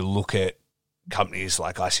 Like when you look at companies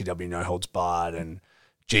like ICW No Holds Barred and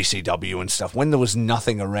GCW and stuff, when there was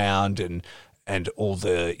nothing around and all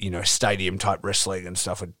the, you know, stadium type wrestling and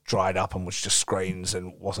stuff had dried up and was just screens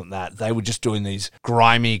and wasn't that, they were just doing these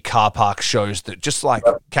grimy car park shows that just like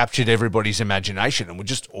captured everybody's imagination and were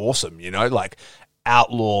just awesome, you know, like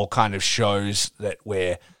outlaw kind of shows that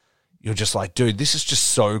where you're just like, dude, this is just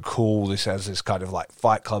so cool. This has this kind of like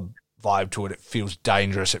Fight Club vibe to it. It feels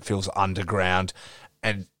dangerous. It feels underground,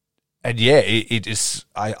 and yeah, it is.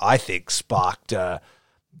 I think sparked a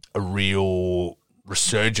real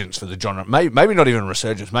resurgence for the genre. Maybe not even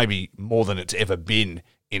resurgence. Maybe more than it's ever been,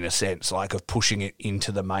 in a sense, like of pushing it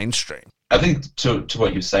into the mainstream. I think to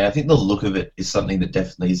what you say, I think the look of it is something that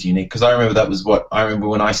definitely is unique. Because I remember that was what I remember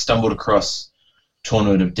when I stumbled across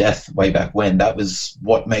Tournament of Death way back when. That was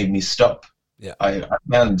what made me stop. Yeah, I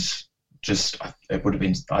found it would have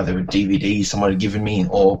been either a DVD someone had given me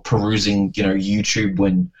or perusing, YouTube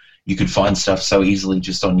when you could find stuff so easily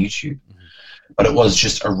just on YouTube. Mm-hmm. But it was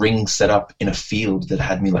just a ring set up in a field that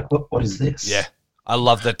had me like, what is this? Yeah. I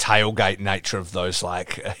love the tailgate nature of those,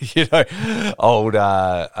 like, old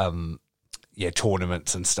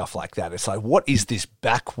tournaments and stuff like that. It's like, what is this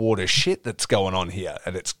backwater shit that's going on here?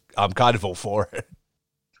 And I'm kind of all for it.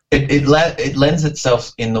 It lends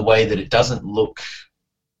itself in the way that it doesn't look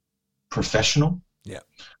professional. Yeah.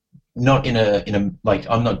 Not in a like,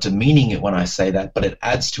 I'm not demeaning it when I say that, but it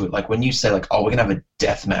adds to it. Like when you say like, oh, we're gonna have a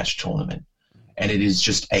deathmatch tournament, and it is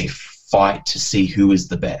just a fight to see who is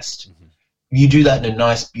the best. Mm-hmm. You do that in a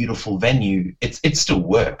nice, beautiful venue, it still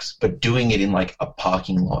works. But doing it in like a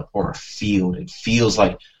parking lot or a field, it feels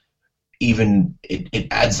like even it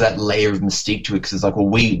adds that layer of mystique to it, because it's like, well,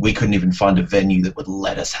 we couldn't even find a venue that would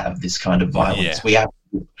let us have this kind of violence. Yeah. We have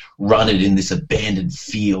to run it in this abandoned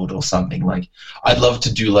field or something. Like, I'd love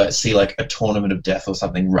to see like a Tournament of Death or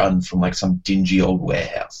something run from like some dingy old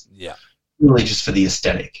warehouse. Yeah, really just for the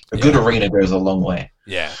aesthetic. A good arena goes a long way.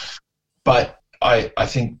 Yeah, but I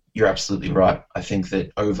think you're absolutely right. I think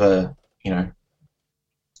that over,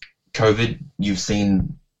 COVID, you've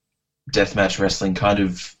seen deathmatch wrestling kind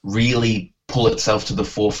of really pull itself to the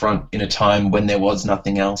forefront in a time when there was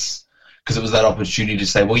nothing else, because it was that opportunity to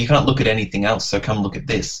say, well, you can't look at anything else, so come look at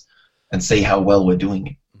this and see how well we're doing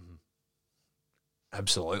it.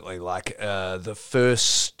 Absolutely. Like the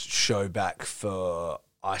first show back for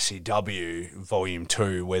ICW Volume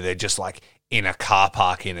 2, where they're just like in a car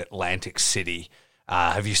park in Atlantic City.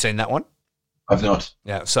 Have you seen that one? I've not.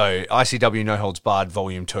 Yeah, so ICW No Holds Barred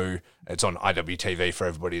Volume 2, it's on IWTV for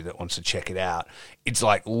everybody that wants to check it out. It's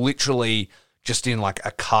like literally just in like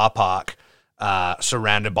a car park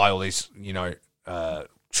surrounded by all these,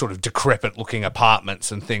 sort of decrepit looking apartments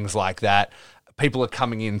and things like that. People are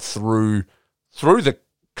coming in through the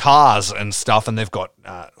cars and stuff, and they've got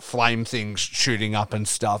flame things shooting up and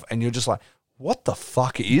stuff, and you're just like, what the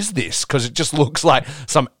fuck is this? Because it just looks like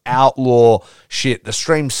some outlaw shit. The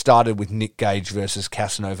stream started with Nick Gage versus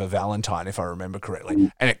Casanova Valentine, if I remember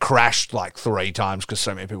correctly, and it crashed like 3 times because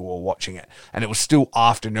so many people were watching it. And it was still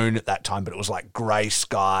afternoon at that time, but it was like grey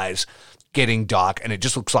skies, getting dark, and it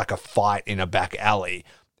just looks like a fight in a back alley.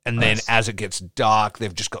 And then as it gets dark,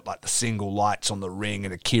 they've just got like the single lights on the ring,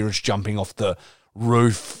 and Akira's jumping off the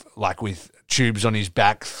roof like with tubes on his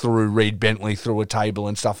back through Reed Bentley through a table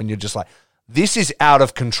and stuff, and you're just like, this is out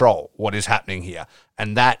of control, what is happening here.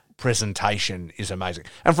 And that presentation is amazing.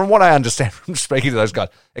 And from what I understand from speaking to those guys,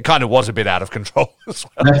 it kind of was a bit out of control as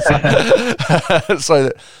well.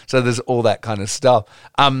 So there's all that kind of stuff.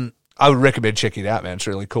 I would recommend checking it out, man. It's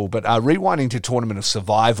really cool. But rewinding to Tournament of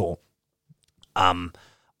Survival, I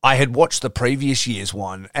had watched the previous year's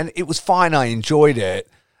one, and it was fine. I enjoyed it.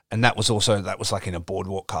 And that was like in a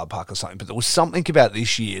boardwalk car park or something. But there was something about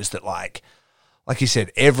this year's that like you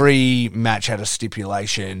said, every match had a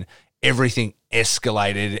stipulation, everything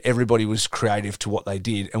escalated, everybody was creative to what they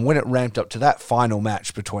did. And when it ramped up to that final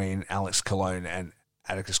match between Alex Colon and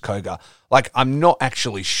Atticus Koga, like, I'm not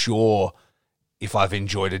actually sure if I've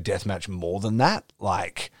enjoyed a deathmatch more than that.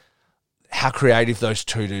 Like, how creative those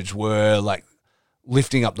two dudes were, like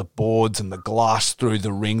lifting up the boards and the glass through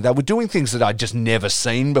the ring. They were doing things that I'd just never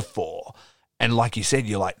seen before. And like you said,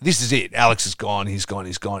 you're like, this is it. Alex is gone. He's gone.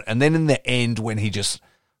 He's gone. And then in the end, when he just,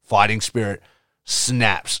 fighting spirit,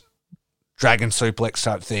 snaps, dragon suplex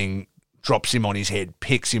type thing, drops him on his head,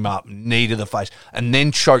 picks him up, knee to the face, and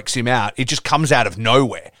then chokes him out. It just comes out of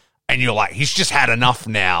nowhere. And you're like, he's just had enough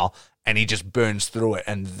now. And he just burns through it.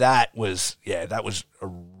 And that was a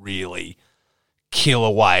really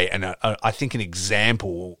killer way. And I think an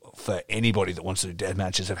example for anybody that wants to do death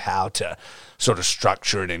matches of how to sort of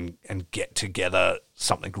structure it and get together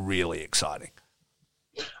something really exciting.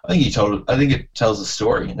 I think it tells a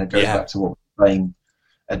story, and it goes back to what we were saying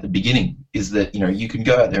at the beginning, is that, you can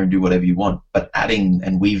go out there and do whatever you want, but adding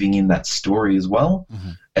and weaving in that story as well,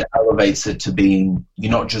 it elevates it to being,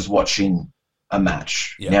 you're not just watching a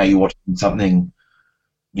match. Yeah. Now you're watching something,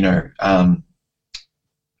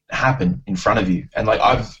 happen in front of you. And like,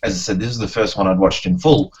 as I said, this is the first one I'd watched in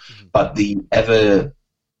full, but the ever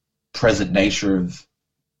present nature of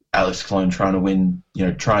Alex Colon trying to win,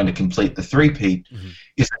 trying to complete the three-peat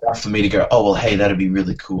is enough for me to go, oh, well, hey, that'd be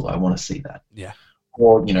really cool. I want to see that. Yeah.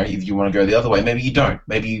 Or, if you want to go the other way, maybe you don't.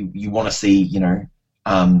 Maybe you want to see,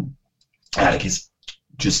 Atticus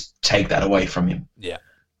just take that away from him. Yeah.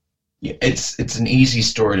 Yeah, it's an easy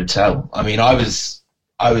story to tell. I mean,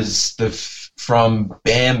 from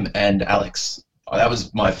Bam and Alex, that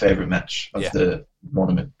was my favorite match of the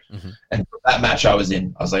tournament. Mm-hmm. And for that match I was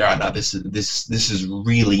in, I was like, all right, now this is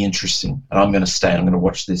really interesting, and I'm going to stay. I'm going to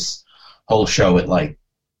watch this whole show at like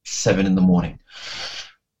 7 a.m.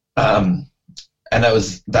 And that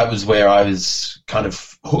was where I was kind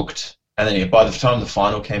of hooked. And then by the time the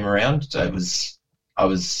final came around, I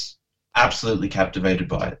was absolutely captivated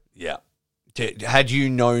by it. Yeah. Had you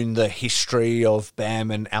known the history of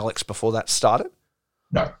Bam and Alex before that started?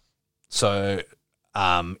 No. So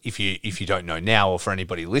if you don't know now, or for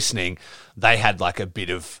anybody listening, they had like a bit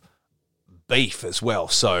of beef as well.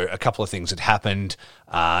 So a couple of things had happened.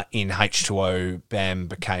 In H2O, Bam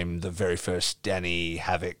became the very first Danny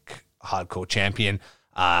Havoc hardcore champion.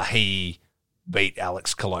 He beat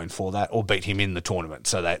Alex Colon for that, or beat him in the tournament.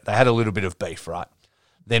 So they had a little bit of beef, right?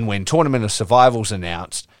 Then when Tournament of Survival's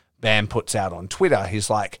announced, Bam puts out on Twitter, he's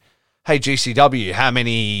like, hey, GCW, how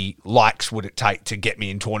many likes would it take to get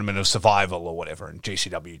me in Tournament of Survival or whatever? And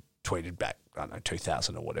GCW tweeted back, I don't know,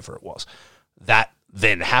 2,000 or whatever it was. That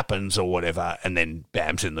then happens or whatever, and then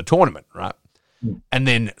Bam's in the tournament, right? Mm. And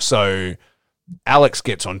then so Alex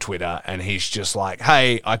gets on Twitter and he's just like,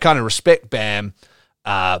 hey, I kind of respect Bam,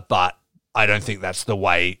 but I don't think that's the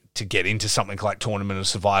way to get into something like Tournament of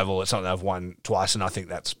Survival. It's something I've won twice, and I think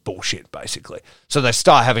that's bullshit, basically. So they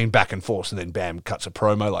start having back and forth, and then Bam cuts a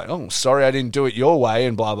promo like, oh, sorry I didn't do it your way,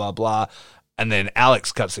 and blah, blah, blah. And then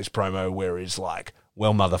Alex cuts this promo where he's like,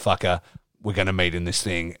 well, motherfucker, we're going to meet in this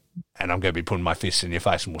thing, and I'm going to be putting my fists in your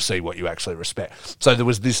face, and we'll see what you actually respect. So there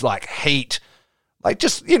was this, like, heat, like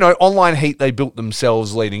just, online heat they built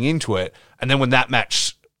themselves leading into it. And then when that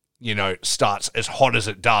match starts as hot as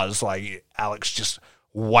it does, like Alex just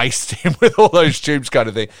wastes him with all those tubes kind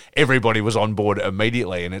of thing. Everybody was on board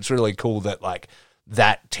immediately, and it's really cool that like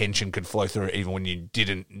that tension could flow through even when you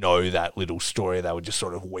didn't know that little story. They were just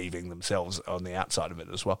sort of weaving themselves on the outside of it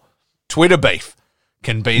as well. Twitter beef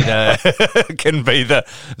can be the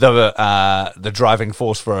driving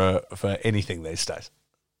force for anything these days.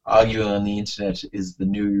 Arguing on the internet is the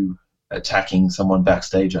new attacking someone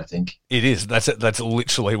backstage, I think. It is. That's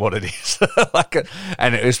literally what it is.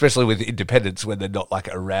 And especially with independents, when they're not like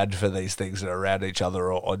around for these things and around each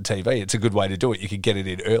other or on TV, it's a good way to do it. You can get it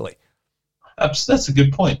in early. That's a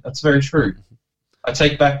good point. That's very true. I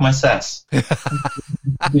take back my sass. A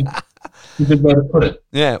good way to put it.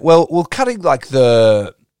 Yeah. Well, cutting like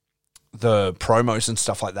the promos and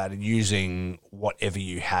stuff like that and using whatever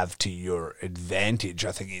you have to your advantage,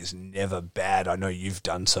 I think is never bad. I know you've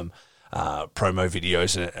done some promo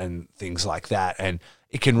videos and things like that, and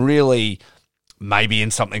it can really, maybe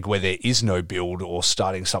in something where there is no build or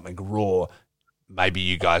starting something raw, maybe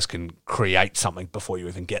you guys can create something before you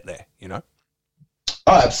even get there,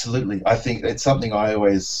 Oh, absolutely. I think it's something I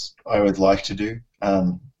would like to do.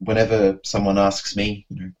 Whenever someone asks me,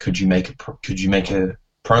 could you make a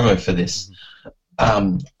promo for this?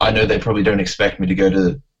 I know they probably don't expect me to go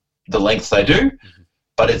to the lengths I do,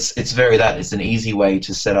 but it's it's an easy way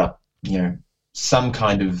to set up, some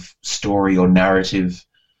kind of story or narrative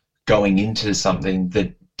going into something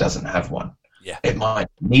that doesn't have one. Yeah. It might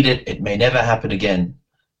need it. It may never happen again,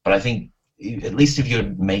 but I think at least if you're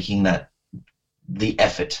making the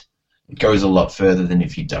effort, it goes a lot further than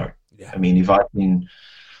if you don't. Yeah. I mean, if I can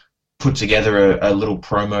put together a little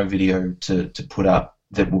promo video to put up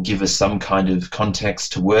that will give us some kind of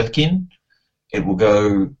context to work in, it'll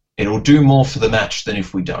do more for the match than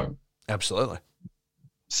if we don't. Absolutely.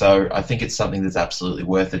 So I think it's something that's absolutely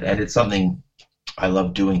worth it, and it's something I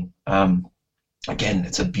love doing. Again,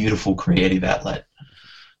 it's a beautiful creative outlet.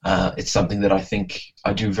 It's something that I think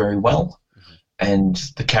I do very well, and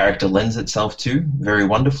the character lends itself to very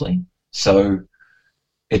wonderfully. So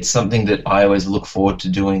it's something that I always look forward to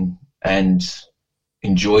doing and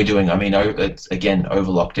enjoy doing. I mean, it's, again, over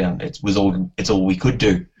lockdown, it's all we could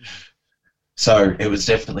do. So it was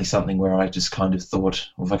definitely something where I just kind of thought,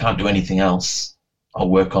 well, if I can't do anything else, I'll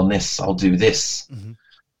work on this. I'll do this. Mm-hmm.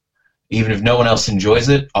 Even if no one else enjoys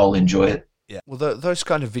it, I'll enjoy it. Yeah. Well, those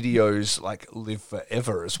kind of videos like live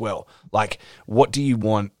forever as well. Like, what do you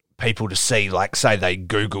want people to see? Like, say they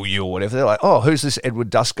Google you or whatever. They're like, oh, who's this Edward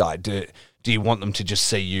Dusk guy? Do you want them to just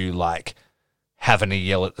see you like having a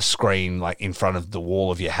yell at the screen like in front of the wall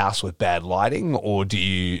of your house with bad lighting, or do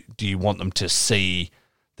you want them to see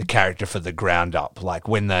the character for the ground up. Like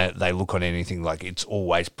when they look on anything, like it's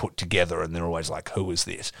always put together and they're always like, who is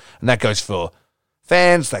this? And that goes for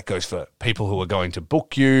fans, that goes for people who are going to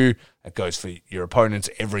book you, that goes for your opponents,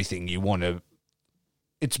 everything you want to.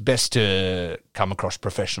 It's best to come across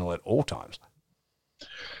professional at all times.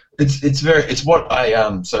 It's what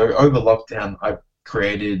I so over lockdown I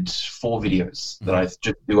created 4 videos that I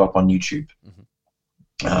just do up on YouTube.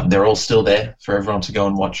 They're all still there for everyone to go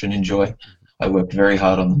and watch and enjoy. I worked very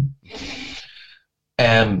hard on them.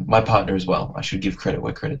 And my partner as well. I should give credit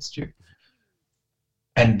where credit's due.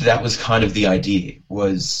 And that was kind of the idea,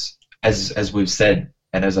 was, as we've said,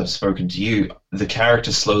 and as I've spoken to you, the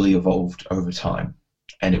character slowly evolved over time.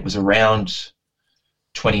 And it was around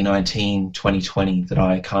 2019, 2020 that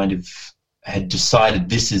I kind of had decided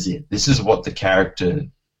this is it. This is what the character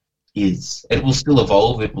is. It will still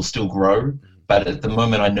evolve, it will still grow, but at the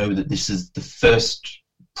moment I know that this is the first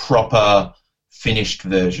proper finished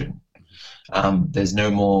version. There's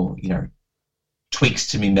no more, tweaks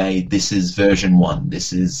to be made. This is version 1.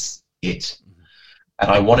 This is it.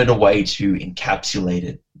 And I wanted a way to encapsulate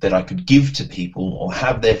it that I could give to people or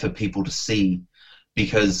have there for people to see,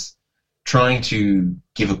 because trying to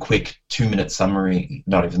give a quick 2-minute summary,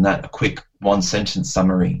 not even that, a quick 1-sentence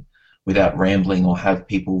summary without rambling or have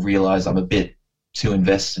people realize I'm a bit too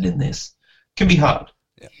invested in this can be hard.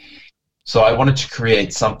 Yeah. So I wanted to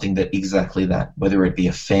create something that exactly that, whether it be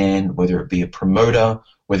a fan, whether it be a promoter,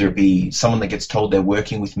 whether it be someone that gets told they're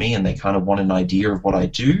working with me and they kind of want an idea of what I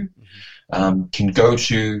do, can go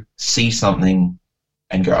to see something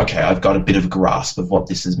and go, okay, I've got a bit of a grasp of what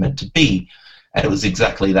this is meant to be. And it was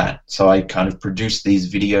exactly that. So I kind of produced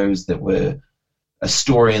these videos that were a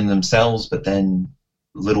story in themselves, but then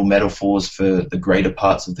little metaphors for the greater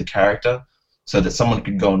parts of the character, so that someone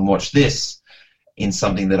could go and watch this in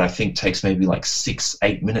something that I think takes maybe like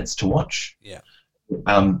 6-8 minutes to watch. Yeah.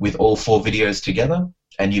 With all 4 videos together,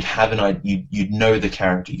 and you'd have you'd know the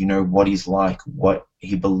character, what he's like, what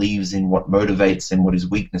he believes in, what motivates him, what his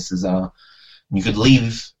weaknesses are. And you could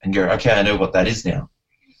leave and go, okay, I know what that is now.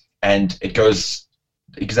 And it goes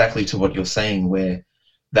exactly to what you're saying, where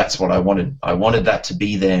that's what I wanted. I wanted that to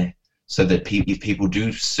be there so that if people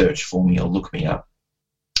do search for me or look me up,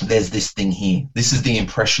 there's this thing here. This is the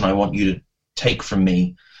impression I want you to take from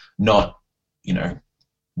me, not,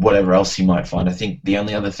 whatever else you might find. I think the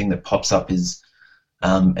only other thing that pops up is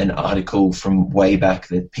an article from way back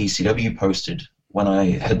that PCW posted when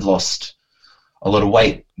I had lost a lot of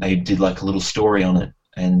weight. They did like a little story on it.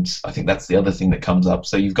 And I think that's the other thing that comes up.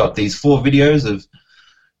 So you've got these 4 videos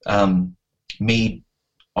of me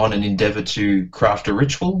on an endeavor to craft a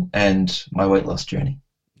ritual and my weight loss journey.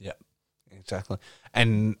 Yeah, exactly.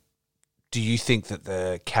 And do you think that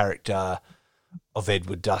the character of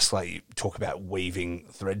Edward Dusk, like you talk about weaving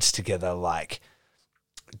threads together, like,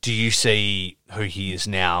 do you see who he is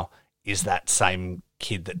now is that same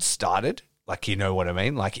kid that started? Like, you know what I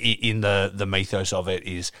mean? Like, in the mythos of it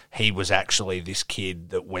is he was actually this kid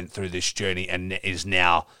that went through this journey and is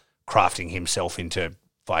now crafting himself into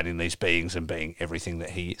fighting these beings and being everything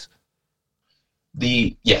that he is.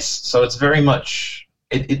 Yes. So it's very much,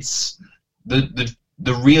 it's the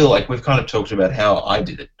real, like we've kind of talked about how I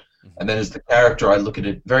did it. And then as the character, I look at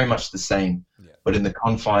it very much the same, but in the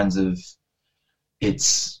confines of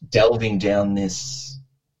it's delving down this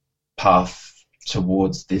path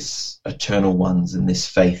towards this eternal ones and this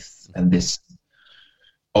faith and this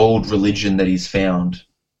old religion that he's found.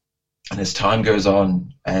 And as time goes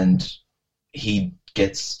on and he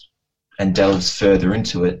gets and delves further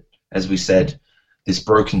into it, as we said, this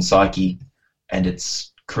broken psyche, and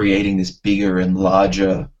it's creating this bigger and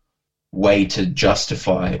larger way to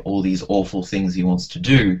justify all these awful things he wants to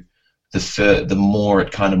do, the more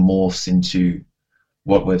it kind of morphs into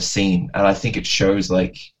what we've seen. And I think it shows,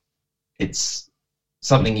 like, it's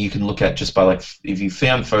something you can look at just by, like, if you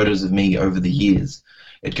found photos of me over the years,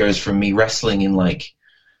 it goes from me wrestling in like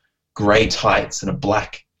grey tights and a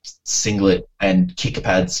black singlet and kick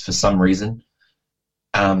pads for some reason,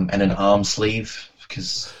 and an arm sleeve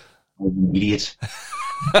because I'm an idiot.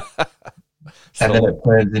 And then it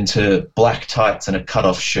turns into black tights and a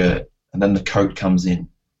cut-off shirt, and then the coat comes in,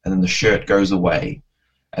 and then the shirt goes away,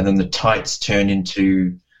 and then the tights turn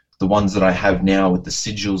into the ones that I have now with the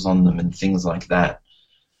sigils on them and things like that.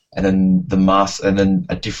 And then the mask, and then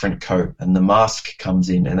a different coat, and the mask comes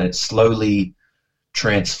in, and it slowly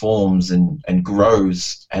transforms and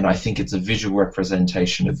grows. And I think it's a visual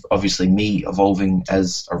representation of obviously me evolving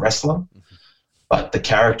as a wrestler, but the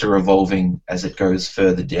character evolving as it goes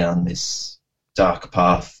further down this dark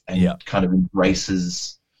path and kind of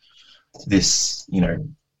embraces this,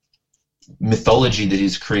 mythology that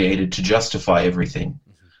is created to justify everything.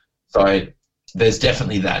 So there's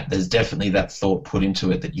definitely that. There's definitely that thought put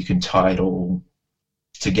into it that you can tie it all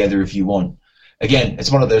together if you want. Again,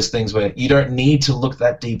 it's one of those things where you don't need to look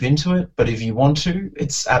that deep into it, but if you want to,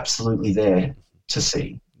 it's absolutely there to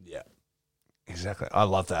see. Yeah, exactly. I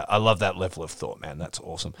love that. I love that level of thought, man. That's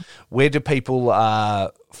awesome. Where do people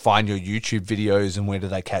find your YouTube videos, and where do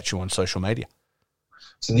they catch you on social media?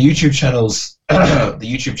 So the YouTube channel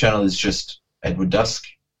is just Edward Dusk.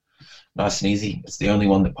 Nice and easy. It's the only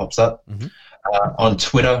one that pops up. Mm-hmm. On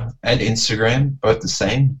Twitter and Instagram, both the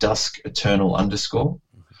same, Dusk Eternal _.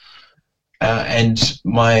 And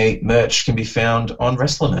my merch can be found on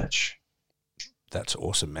Wrestler Merch. That's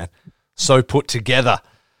awesome, man. So put together.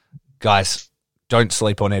 Guys, don't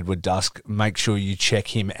sleep on Edward Dusk. Make sure you check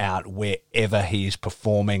him out wherever he is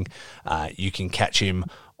performing. You can catch him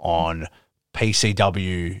on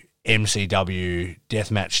PCW, MCW,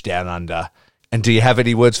 Deathmatch Down Under. And do you have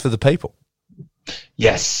any words for the people?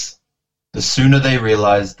 Yes. The sooner they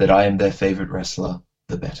realize that I am their favorite wrestler,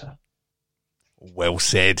 the better. Well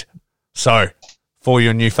said. So, for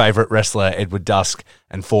your new favorite wrestler, Edward Dusk,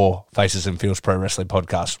 and for Faces and Feels Pro Wrestling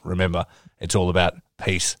Podcast, remember, it's all about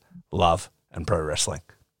peace, love, and pro wrestling,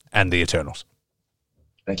 and the Eternals.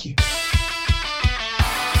 Thank you.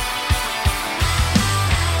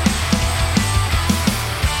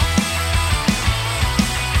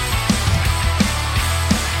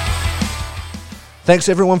 Thanks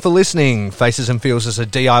everyone for listening. Faces and Feels is a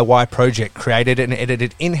DIY project created and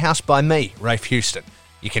edited in-house by me, Rafe Houston.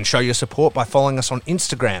 You can show your support by following us on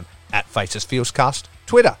Instagram @FacesFeelsCast,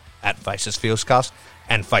 Twitter @FacesFeelsCast,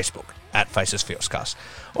 and Facebook @FacesFeelsCast.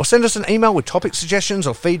 Or send us an email with topic suggestions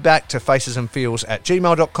or feedback to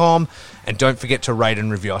facesandfeels@gmail.com. And don't forget to rate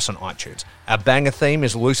and review us on iTunes. Our banger theme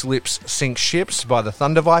is Loose Lips Sink Ships by the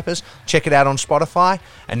Thunder Vipers. Check it out on Spotify.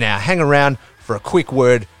 And now hang around for a quick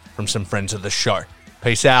word from some friends of the show.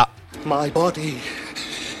 Peace out. My body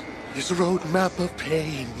is a roadmap of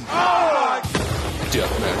pain.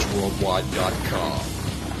 DeathmatchWorldwide.com,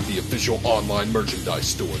 the official online merchandise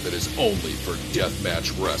store that is only for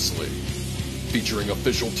deathmatch wrestling. Featuring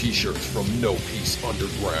official t-shirts from No Peace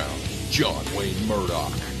Underground, John Wayne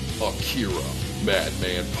Murdoch, Akira,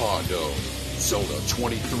 Madman Pondo, Zona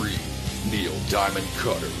 23, Neil Diamond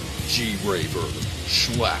Cutter, G Raver,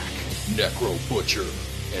 Schlack, Necro Butcher,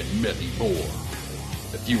 and many more.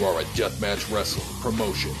 If you are a deathmatch wrestler,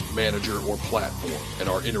 promotion, manager, or platform and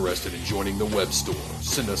are interested in joining the web store,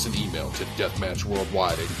 send us an email to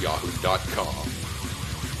deathmatchworldwide@yahoo.com.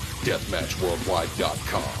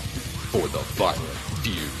 Deathmatchworldwide.com for the violent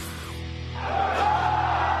feud.